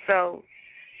sex, so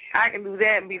I can do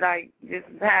that and be like just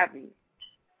happy.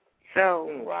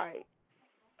 So right,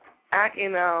 I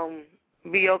can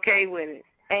be okay with it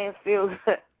and feel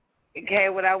good.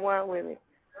 Get what I want with it.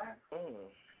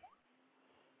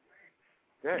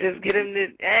 Just get them to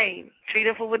treat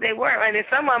them for what they were, and then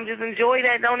some of them just enjoy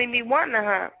that. Don't even be wanting to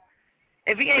hump.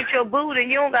 If he ain't your boo, then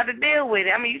you don't got to deal with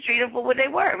it. I mean, you treat them for what they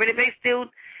were, but if they still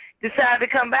decide to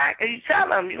come back, and you tell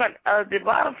them you got the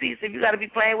bottom piece. If you got to be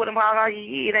playing with them how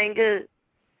it ain't good.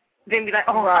 Then be like,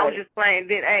 oh, right. I was just playing.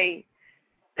 Then, hey,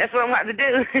 that's what I'm about to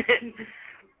do.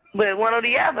 But one or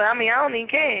the other, I mean, I don't even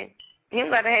care. You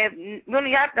don't got to have, you don't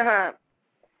even have to hump.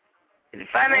 If the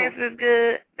finance is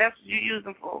good, that's what you use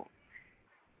them for.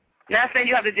 Not saying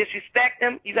you have to disrespect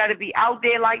them. You got to be out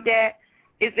there like that.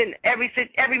 It's in every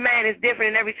man is different,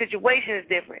 and every situation is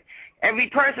different. Every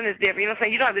person is different. You know what I'm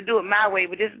saying? You don't have to do it my way,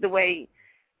 but this is the way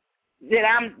that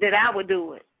I would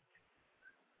do it.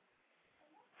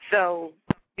 So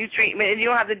you treat me, and you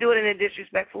don't have to do it in a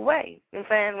disrespectful way. You know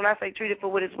what I'm saying? When I say treat it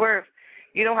for what it's worth,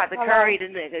 you don't have to curry the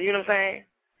nigga. You know what I'm saying?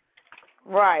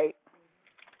 Right.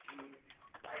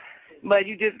 But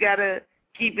you just gotta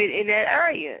keep it in that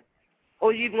area,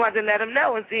 or you want to let them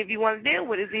know and see if you want to deal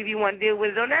with it, see if you want to deal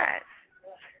with it or not,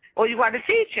 or you want to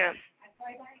teach him.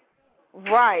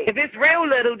 Right. If it's real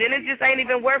little, then it just ain't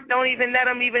even worth. Don't even let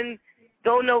him even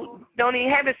go. Don't even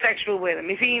have it sexual with him.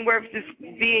 If he ain't worth just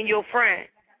being your friend,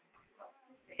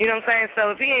 you know what I'm saying.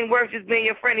 So if he ain't worth just being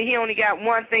your friend, and he only got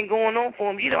one thing going on for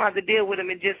him, you don't have to deal with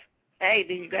him and just then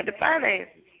you got the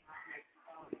finances.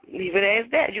 Leave it as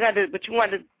that. You got to, but you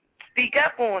want to speak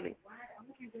up on it.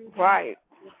 Right.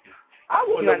 I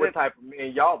want to know what type of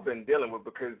men y'all been dealing with,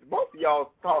 because both of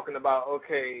y'all talking about,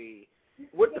 okay,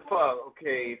 what the fuck,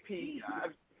 okay, P,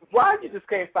 why you just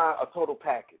can't find a total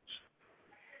package?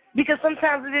 Because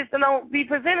sometimes it just don't be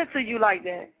presented to you like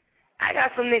that. I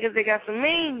got some niggas that got some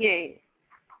mean, yeah.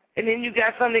 And then you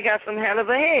got some that got some hell of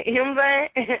a head, you know what I'm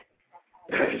saying?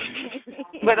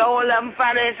 But all of them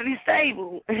financially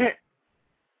stable.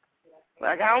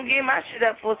 Like, I don't get my shit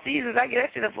up for seasons. I get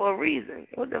that shit up for a reason.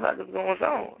 What the fuck is going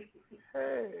on?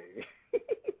 Hey.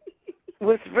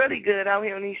 What's really good out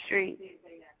here on these streets?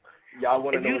 Y'all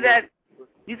want to know?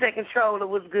 You take control of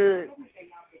what's good.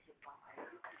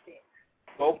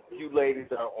 Both you ladies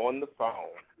are on the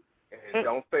phone and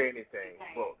don't say anything.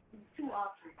 Well,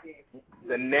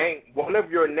 the name, one of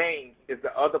your names is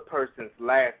the other person's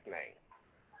last name.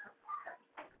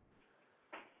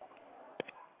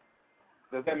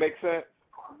 Does that make sense?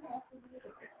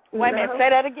 Wait a minute, say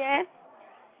that again.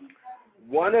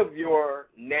 One of your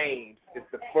names is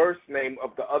the first name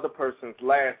of the other person's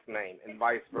last name, and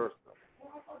vice versa.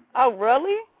 Oh,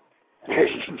 really?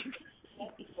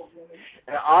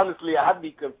 And honestly, I'd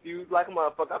be confused like a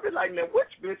motherfucker. I'd be like, man, which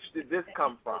bitch did this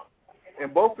come from?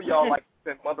 And both of y'all like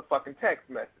to send motherfucking text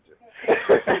messages.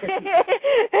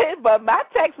 But my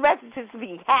text messages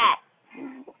be hot.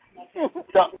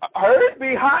 So, hers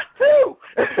be hot too.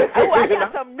 Oh, I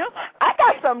got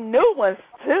some new ones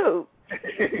too.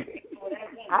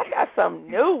 I got some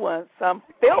new ones, some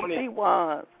filthy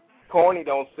ones. Corny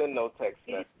don't send no text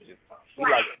messages. She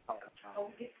like to talk.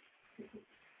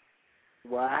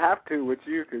 Well, I have to with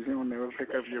you because you don't never pick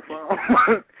up your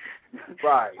phone.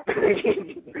 Right.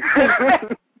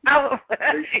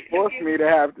 They forced me to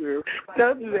have to.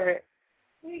 Don't do that.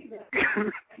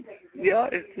 Y'all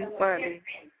is too funny.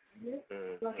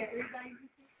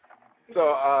 So,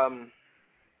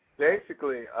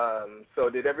 basically, so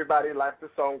did everybody like the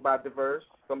song by Diverse?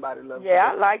 Somebody loved it?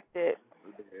 Yeah, I liked it.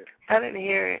 I didn't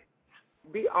hear it.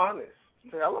 Be honest.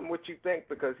 Tell him what you think,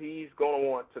 because he's going to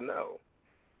want to know.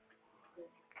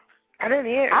 I didn't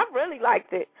hear it. I really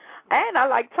liked it. And I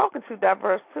like talking to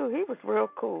Diverse, too. He was real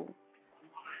cool.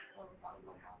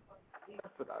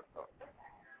 That's what I thought.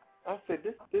 I said,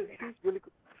 this he's really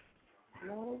cool.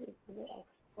 No,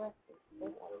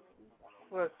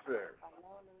 let's see.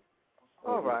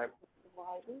 All right.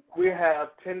 We have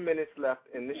 10 minutes left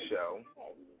in the show.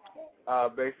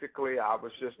 Basically, I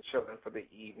was just chilling for the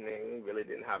evening. Really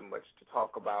didn't have much to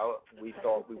talk about. We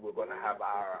thought we were going to have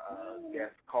our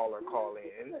guest caller call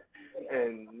in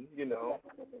and, you know,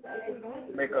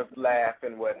 make us laugh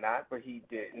and whatnot, but he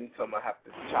didn't, so I'm going to have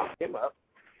to chop him up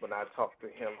when I talk to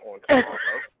him on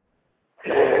tomorrow.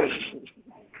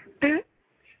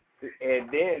 And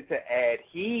then to add,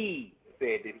 he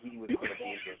said that he was going to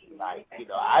be here tonight. You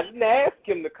know, I didn't ask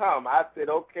him to come. I said,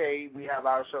 okay, we have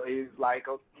our show. He's like,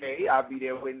 okay, I'll be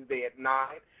there Wednesday at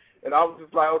 9. And I was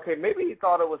just like, okay, maybe he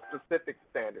thought it was Pacific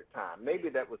Standard Time. Maybe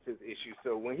that was his issue.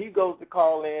 So when he goes to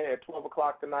call in at 12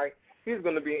 o'clock tonight, he's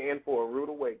going to be in for a rude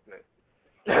awakening.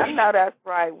 I know that's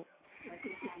right.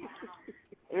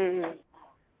 Mm-hmm.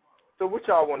 So what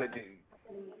y'all want to do?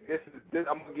 This,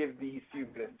 I'm going to give these few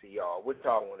minutes to y'all. What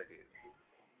y'all want to do?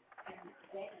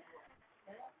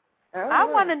 I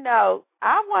want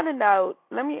to know,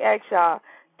 let me ask y'all,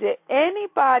 did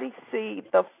anybody see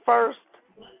the first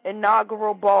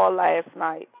inaugural ball last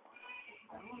night?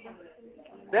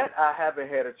 That I haven't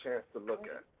had a chance to look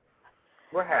at.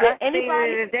 What happened? I seen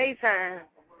it in the daytime.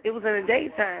 It was in the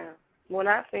daytime. When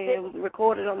I seen it, it was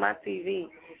recorded on my TV.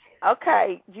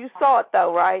 Okay, you saw it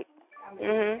though, right?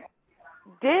 Mhm.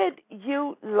 Did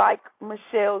you like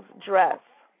Michelle's dress?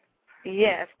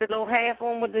 Yes, the little half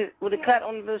on with the cut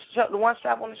on the one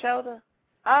strap on the shoulder.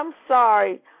 I'm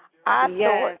sorry, I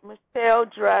thought Michelle's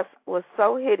dress was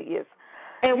so hideous.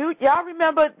 And y'all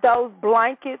remember those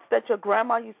blankets that your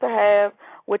grandma used to have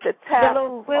with the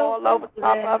tassels all over the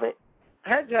top of it?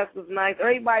 Her dress was nice.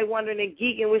 Everybody wondering and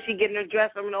geeking where she getting her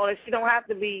dress from and all that. She don't have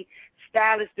to be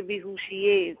stylish to be who she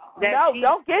is.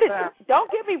 Don't get it. Don't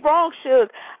get me wrong, Suge.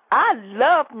 I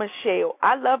love Michelle.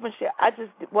 I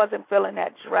just wasn't feeling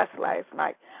that dress last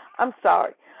night. I'm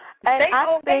sorry. And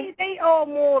they all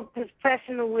more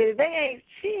professional with it.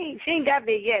 She ain't got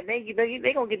there yet.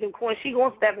 They gonna get them coins. She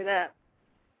gonna step it up.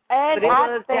 And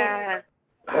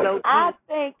I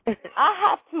think I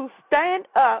have to stand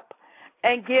up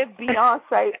and give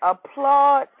Beyonce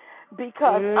applaud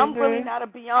because I'm really not a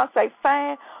Beyonce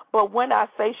fan, but when I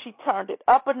say she turned it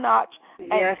up a notch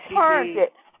and turned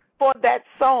it for that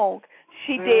song,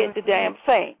 she did the damn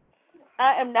thing.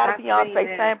 I am not a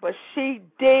Beyonce fan, but she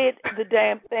did the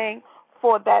damn thing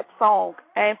for that song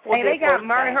and for they got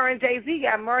married. Her and Jay-Z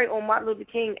got married on Martin Luther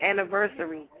King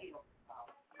anniversary.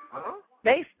 Huh?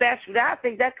 They special. I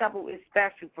think that couple is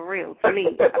special for real to me.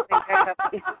 I think that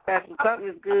couple is special. Something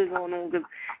is good going on because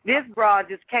this broad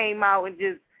just came out and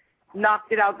just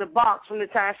knocked it out the box from the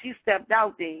time she stepped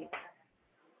out there.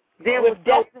 Then was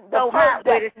so hot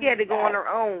with it, she had to go on her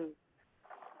own.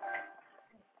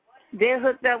 Then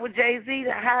hooked up with Jay-Z,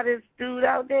 the hottest dude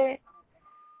out there.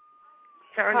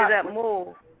 Turned it up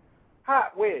more.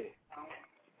 Hot where?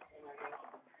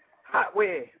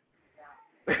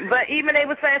 But even they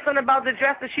were saying something about the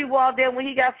dress that she wore out there when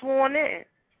he got sworn in.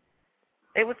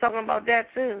 They were talking about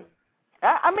that too.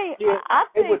 I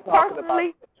think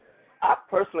personally, I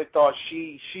personally thought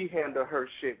she handled her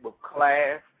shit with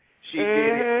class. She did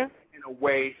it in a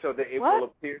way so that it will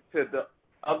appear to the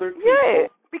other people. Yeah,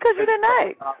 because you didn't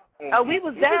know. Oh, we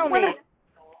was down there.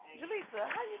 Jalisa,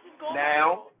 how you just going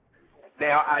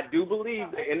Now, I do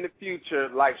believe that in the future,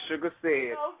 like Sugar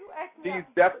said, she's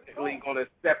definitely going to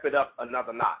step it up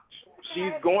another notch.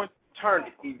 She's going to turn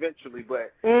it eventually,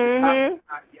 but the time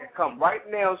not yet come. Right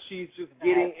now, she's just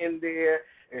getting in there,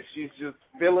 and she's just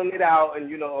filling it out,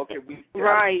 and, okay, we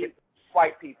get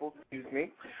white people, excuse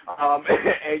me, and,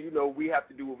 we have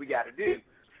to do what we got to do.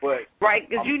 But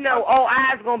because all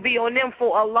eyes going to be on them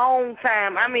for a long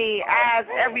time. I mean, eyes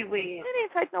everywhere. They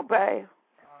didn't take no bath.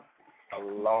 A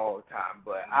long time,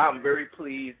 but I'm very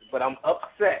pleased, but I'm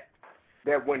upset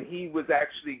that when he was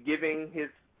actually giving his,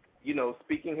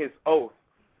 speaking his oath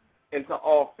into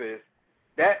office,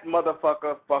 that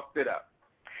motherfucker fucked it up.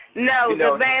 No,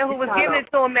 the man who was giving it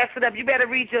to him messed it up. You better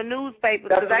read your newspaper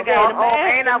because I got it all,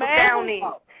 and I was down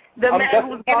there. The man who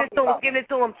was giving it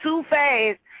to him too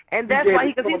fast, and that's why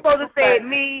because he's supposed to say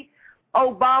me,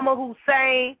 Obama,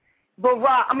 Hussein,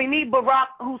 Barack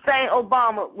Hussein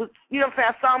Obama was, what I'm saying,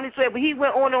 I solemnly swear, but he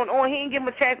went on. He didn't give him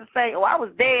a chance to say, I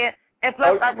was there, and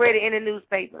plus I read it in the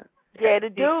newspaper. Yeah, the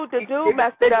dude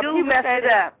messed it up. He messed it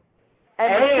up.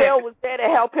 And Michelle was there to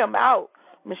help him out.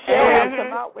 Michelle helped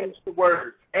him out with the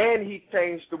words, and he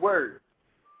changed the words.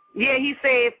 Yeah, he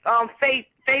said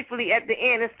faithfully at the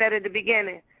end instead of the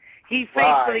beginning. He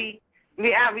faithfully.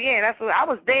 Yeah, that's what I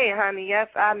was there, honey. Yes,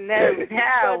 I know.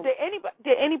 So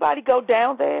did anybody go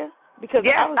down there? Because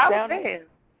I was down there.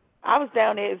 I was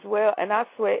down there as well, and I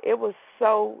swear it was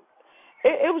so.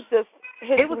 It was just.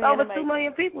 It was over 2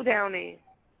 million people down there.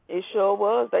 It sure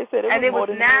was. They said it was more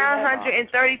than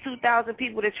 932,000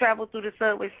 people that traveled through the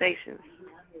subway stations.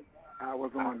 I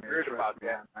was on there. About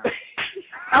that.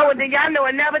 And then y'all know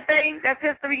another thing that's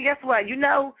history. Guess what?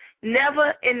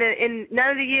 Never in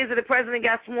none of the years that the president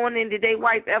got sworn in did they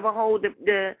whites ever hold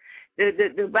the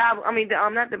Bible. I mean,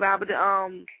 not the Bible.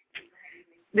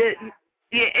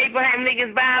 Abraham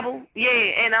Lincoln's Bible. Yeah,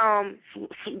 and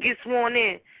get sworn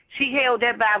in. She held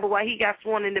that Bible while he got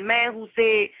sworn in. The man who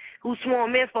swore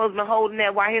him in supposed to be holding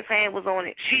that while his hand was on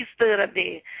it. She stood up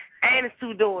there, and his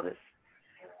 2 daughters.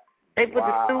 They put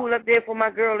the stool up there for my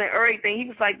girl and everything. He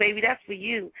was like, baby, that's for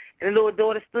you. And the little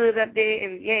daughter stood up there,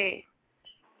 and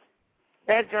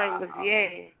that drink was,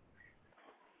 Yeah,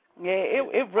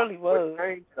 it really was.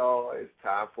 It's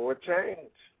time for a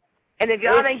change. And if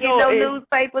y'all ain't getting no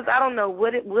newspapers, I don't know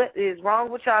what is wrong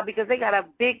with y'all because they got a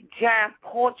big, giant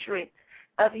portrait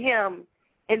of him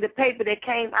in the paper that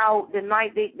came out the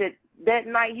night that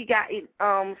night he got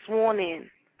sworn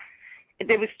in.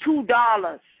 There was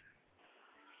 $2.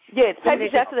 Yeah, the paper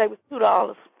yesterday was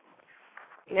 $2.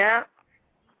 Yeah.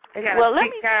 Well, let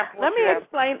me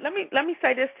explain. Let me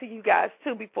say this to you guys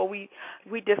too before we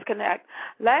disconnect.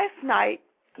 Last night,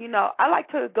 I like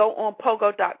to go on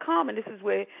Pogo.com, and this is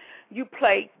where you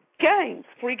play games,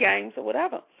 free games or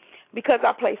whatever, because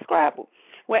I play Scrabble.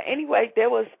 Well, anyway, there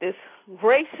was this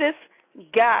racist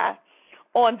guy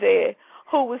on there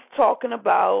who was talking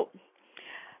about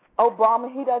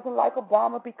Obama, he doesn't like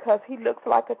Obama because he looks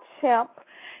like a chimp.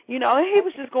 You know, and he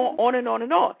was just going on and on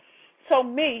and on. So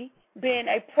me, being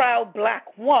a proud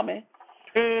black woman,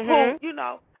 who, you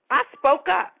know, I spoke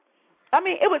up. I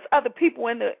mean, it was other people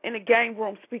in the game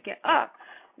room speaking up,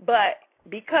 but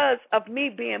because of me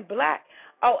being black,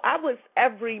 I was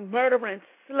every murdering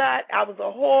slut. I was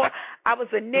a whore. I was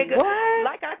a nigga. What?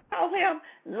 Like I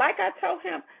told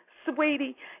him,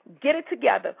 sweetie, get it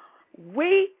together.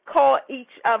 We call each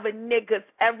other niggas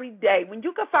every day. When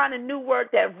you can find a new word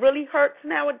that really hurts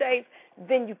nowadays,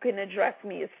 then you can address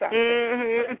me as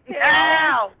something.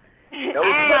 Ow!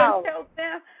 Tell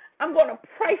them, I'm going to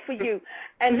pray for you.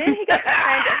 And then he got to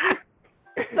saying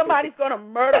that somebody's going to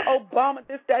murder Obama,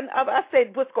 this, that, and the other. I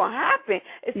said, what's going to happen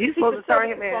is you're supposed to turn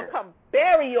him in. going to come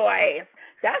bury your ass.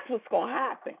 That's what's going to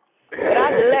happen. But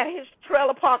I let his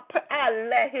trailer park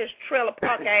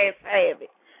ass have it.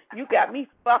 You got me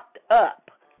fucked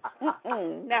up.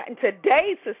 Now, in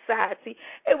today's society,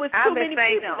 it was too many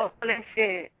people.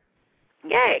 Shit.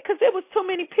 Yeah, because there was too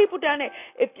many people down there.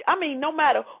 No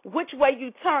matter which way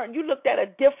you turn, you looked at a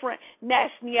different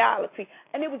nationality,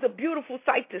 and it was a beautiful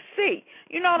sight to see.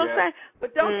 You know what I'm saying?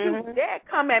 But don't you dare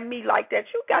come at me like that.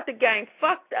 You got the game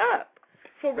fucked up.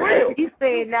 For real. He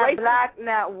said not black,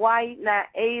 not white, not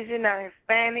Asian, not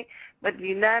Hispanic, but the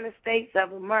United States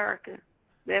of America.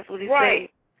 That's what he said.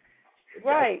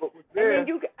 Right.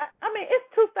 It's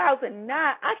 2009.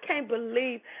 I can't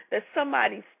believe that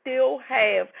somebody still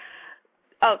have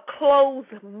a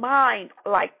closed mind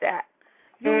like that.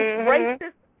 You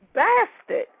racist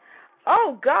bastard.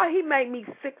 Oh, God, he made me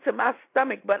sick to my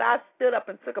stomach, but I stood up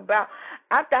and took a bow.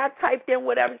 After I typed in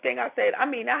with everything I said, I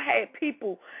had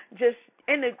people just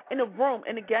in the room,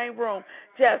 in the game room,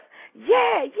 just,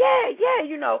 yeah,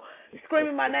 you know,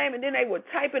 screaming my name, and then they were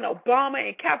typing Obama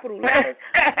in capital letters.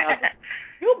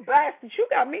 You bastards, you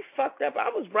got me fucked up. I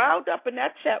was riled up in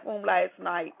that chat room last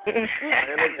night.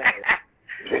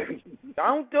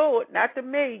 Don't do it, not to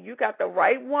me. You got the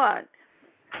right one.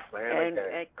 And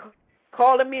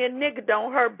calling me a nigga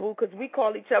don't hurt, boo, because we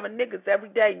call each other niggas every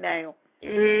day now.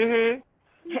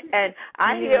 And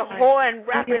I hear whore and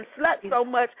rap and slut so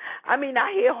much. I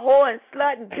hear whore and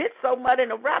slut and bitch so much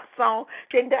in a rap song,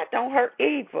 then that don't hurt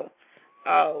either.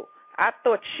 Oh, I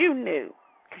thought you knew.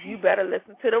 You better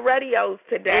listen to the radios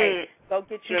today. Go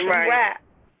get you some rap.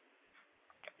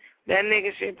 That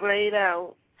nigga shit played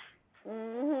out.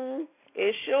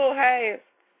 It sure has.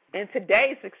 In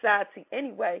today's society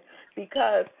anyway,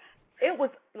 because it was,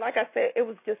 like I said, it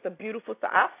was just a beautiful thing.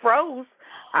 I froze,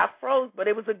 but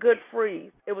it was a good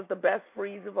freeze. It was the best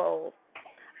freeze of all.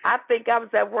 I think I was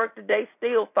at work today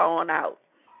still thawing out.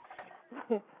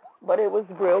 But it was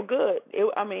real good.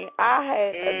 I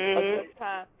had a good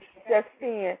time just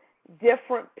seeing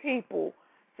different people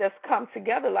just come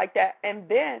together like that. And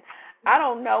then, I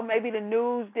don't know, maybe the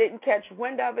news didn't catch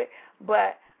wind of it,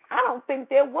 but I don't think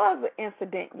there was an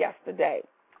incident yesterday.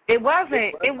 It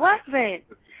wasn't. They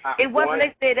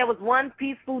said there was one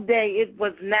peaceful day. It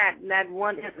was not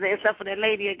one incident, except for that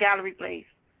lady at Gallery Place.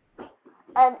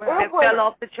 And that fell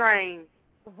off the train.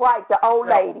 Right, the old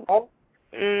lady.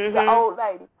 The old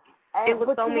lady. And, it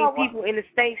was so many people in the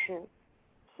station.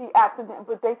 She accidentally,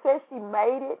 but they said she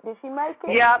made it. Did she make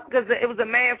it? Yeah, because it was a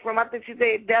man from, I think she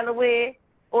said Delaware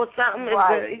or something.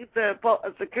 Right. He was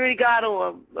a security guard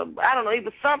or, I don't know, he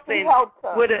was something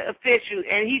with an official.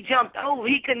 And he jumped over.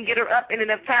 He couldn't get her up in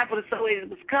enough time for the subway that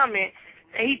was coming.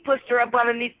 And he pushed her up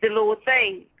underneath the little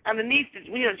thing. Underneath,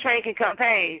 the train can come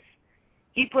past.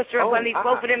 He pushed her up underneath.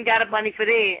 Both of them got up underneath for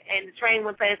there. And the train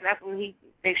went past, and that's when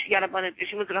she got up underneath.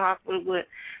 She went to the hospital with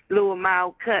little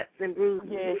mild cuts and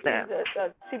bruises and stuff.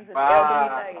 She was an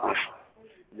elderly lady.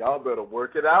 Y'all better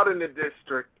work it out in the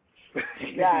district.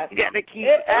 Yeah, you got to keep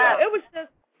it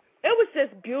was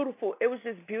just beautiful. It was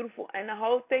just beautiful. And the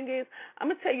whole thing is, I'm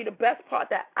going to tell you the best part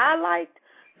that I liked.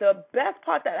 The best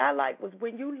part that I liked was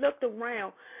when you looked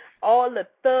around, all the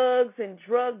thugs and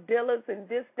drug dealers and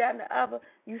this, that, and the other,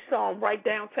 you saw them right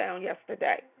downtown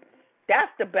yesterday.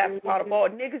 That's the best part of all.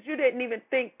 Niggas you didn't even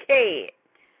think cared.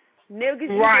 Niggas you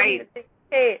didn't even think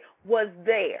cared was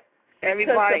there.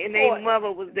 Everybody and their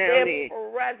mother was down there.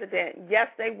 President, yes,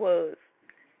 they was.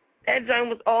 That joint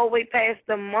was all the way past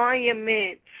the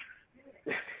monument.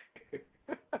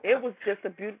 It was just a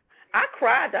beautiful. I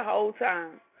cried the whole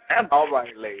time. All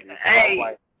right, ladies. Hey. All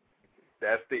right.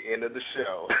 That's the end of the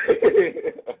show.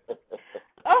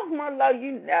 Oh, Merlot,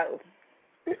 you know.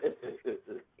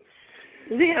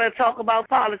 We got to talk about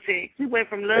politics. We went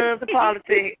from love to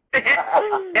politics.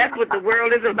 That's what the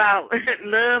world is about.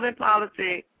 Love and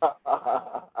politics.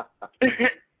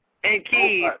 And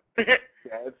kids.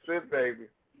 That's it, baby.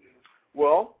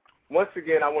 Well, Once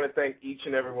again, I want to thank each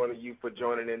and every one of you for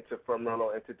joining into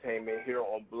Merlot Entertainment here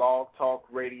on Blog Talk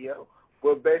Radio,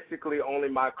 where basically only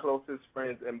my closest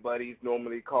friends and buddies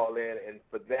normally call in, and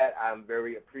for that I'm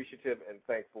very appreciative and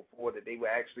thankful for that they will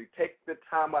actually take the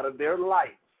time out of their life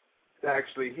to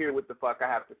actually hear what the fuck I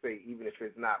have to say, even if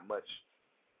it's not much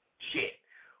shit.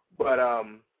 But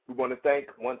we want to thank,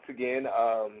 once again,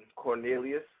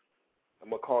 Cornelius.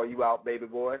 I'm going to call you out, baby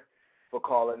boy, for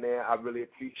calling in. I really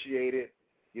appreciate it.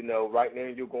 You know, right now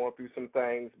you're going through some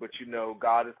things, but you know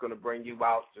God is going to bring you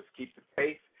out. Just keep the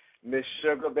faith. Miss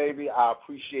Sugar, baby, I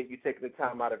appreciate you taking the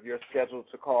time out of your schedule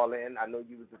to call in. I know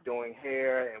you was doing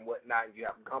hair and whatnot, and you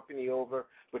have company over,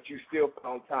 but you still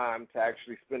found time to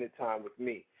actually spend the time with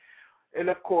me. And,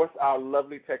 of course, our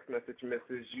lovely text message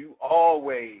missus, you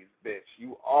always, bitch,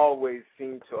 you always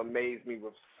seem to amaze me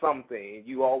with something.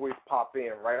 You always pop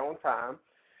in right on time.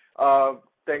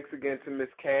 Thanks again to Miss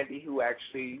Candy, who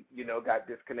actually, you know, got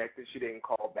disconnected. She didn't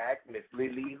call back. Miss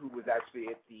Lily, who was actually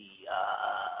at the,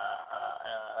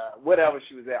 whatever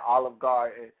she was at, Olive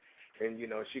Garden, and, you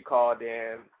know, she called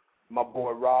in. My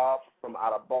boy Rob from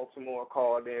out of Baltimore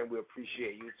called in. We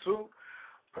appreciate you, too.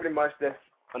 Pretty much that's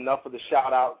enough of the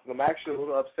shout-outs. I'm actually a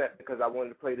little upset because I wanted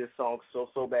to play this song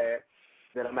so bad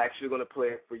that I'm actually going to play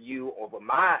it for you over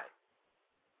my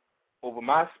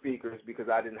speakers because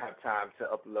I didn't have time to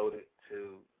upload it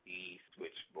to the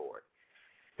switchboard.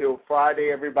 Till Friday,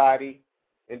 everybody.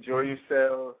 Enjoy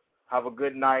yourselves. Have a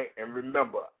good night. And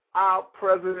remember, our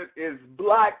president is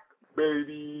black,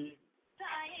 baby.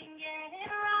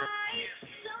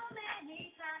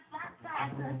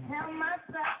 Tell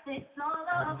myself it's all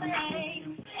over.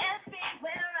 Everywhere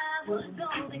I would go,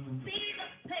 they could see the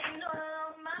pain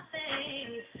on my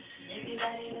face.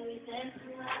 Everybody always says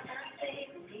throughout my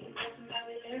face, that's how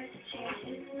we learn to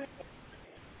change.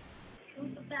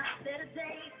 Truth about better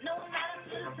days, no matter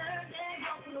to turn and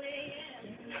walk away.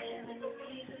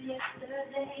 Memories of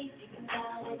yesterday, thinking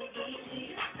about what we gave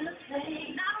you the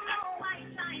same. I don't know why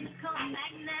you're trying to come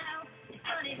back now. It's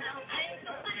funny how things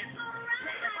go back around.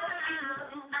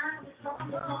 I was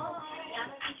on the road, I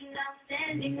was reaching out,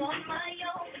 standing on my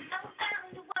own. I was down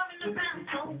to worrying around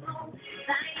so cold.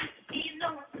 I used to be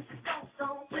alone, so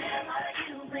where were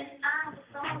you when I was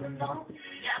all alone?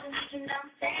 I was reaching out,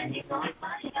 standing on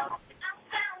my own. I was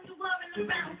down to worrying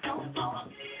around so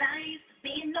cold. I used to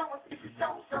be alone, so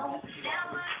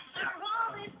now after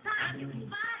all this time, you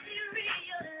finally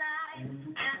realize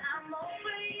that I'm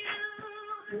over you.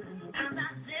 I'm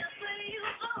not there for you,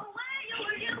 the way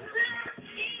you used to.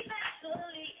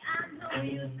 Eventually, I know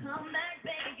you'd come back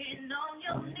begging on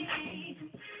your knees.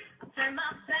 I turn my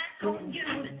back on you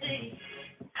today.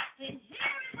 And here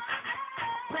is my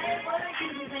head. Where were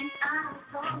you when I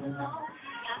was all alone?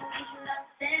 I was not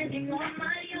standing on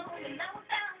my own, and I was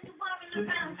down to worrying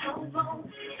around so cold.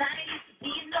 I used to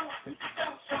be alone,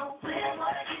 so where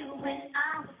were you when I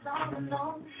was all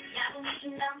alone? I was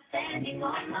not standing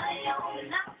on my own,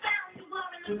 and I was down to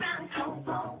worrying around so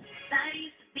cold. I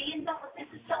used to be alone,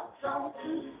 so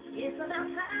it's about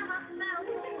time I found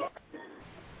you.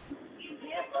 You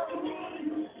here for me.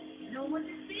 No one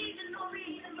to see, no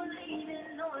reason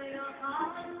believing, no your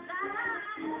heart. I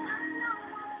know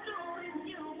I'm doing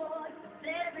you, boy.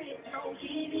 There is no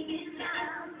giving it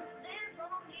down. There's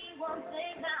only one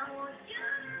thing I want you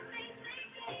to be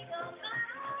thinking about.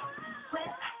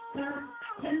 Where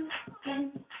were you when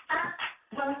I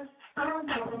was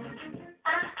alone? I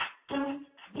don't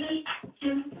need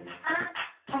you.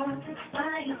 I'm on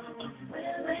my own.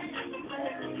 Where were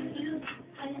you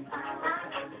when I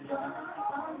was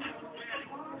alone?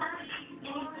 I ain't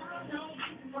no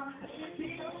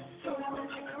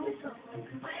one so.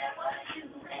 Where were you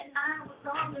when I was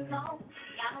all alone?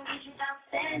 I don't need you now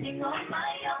standing on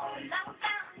my own. I was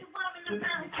down to worrying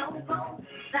around so cold.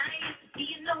 I used to be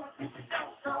alone,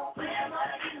 so. Where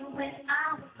were you when I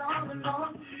was all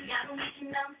alone? I don't need you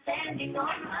now standing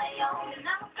on my own. And I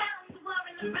was down to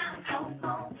worrying around so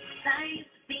cold. I used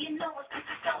to be alone,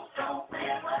 so.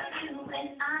 Where were you when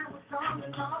I was all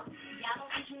alone? I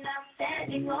don't need you now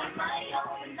standing on my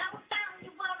own. And I was down to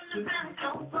worrying around so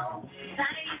cold.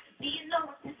 I used to be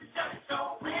alone.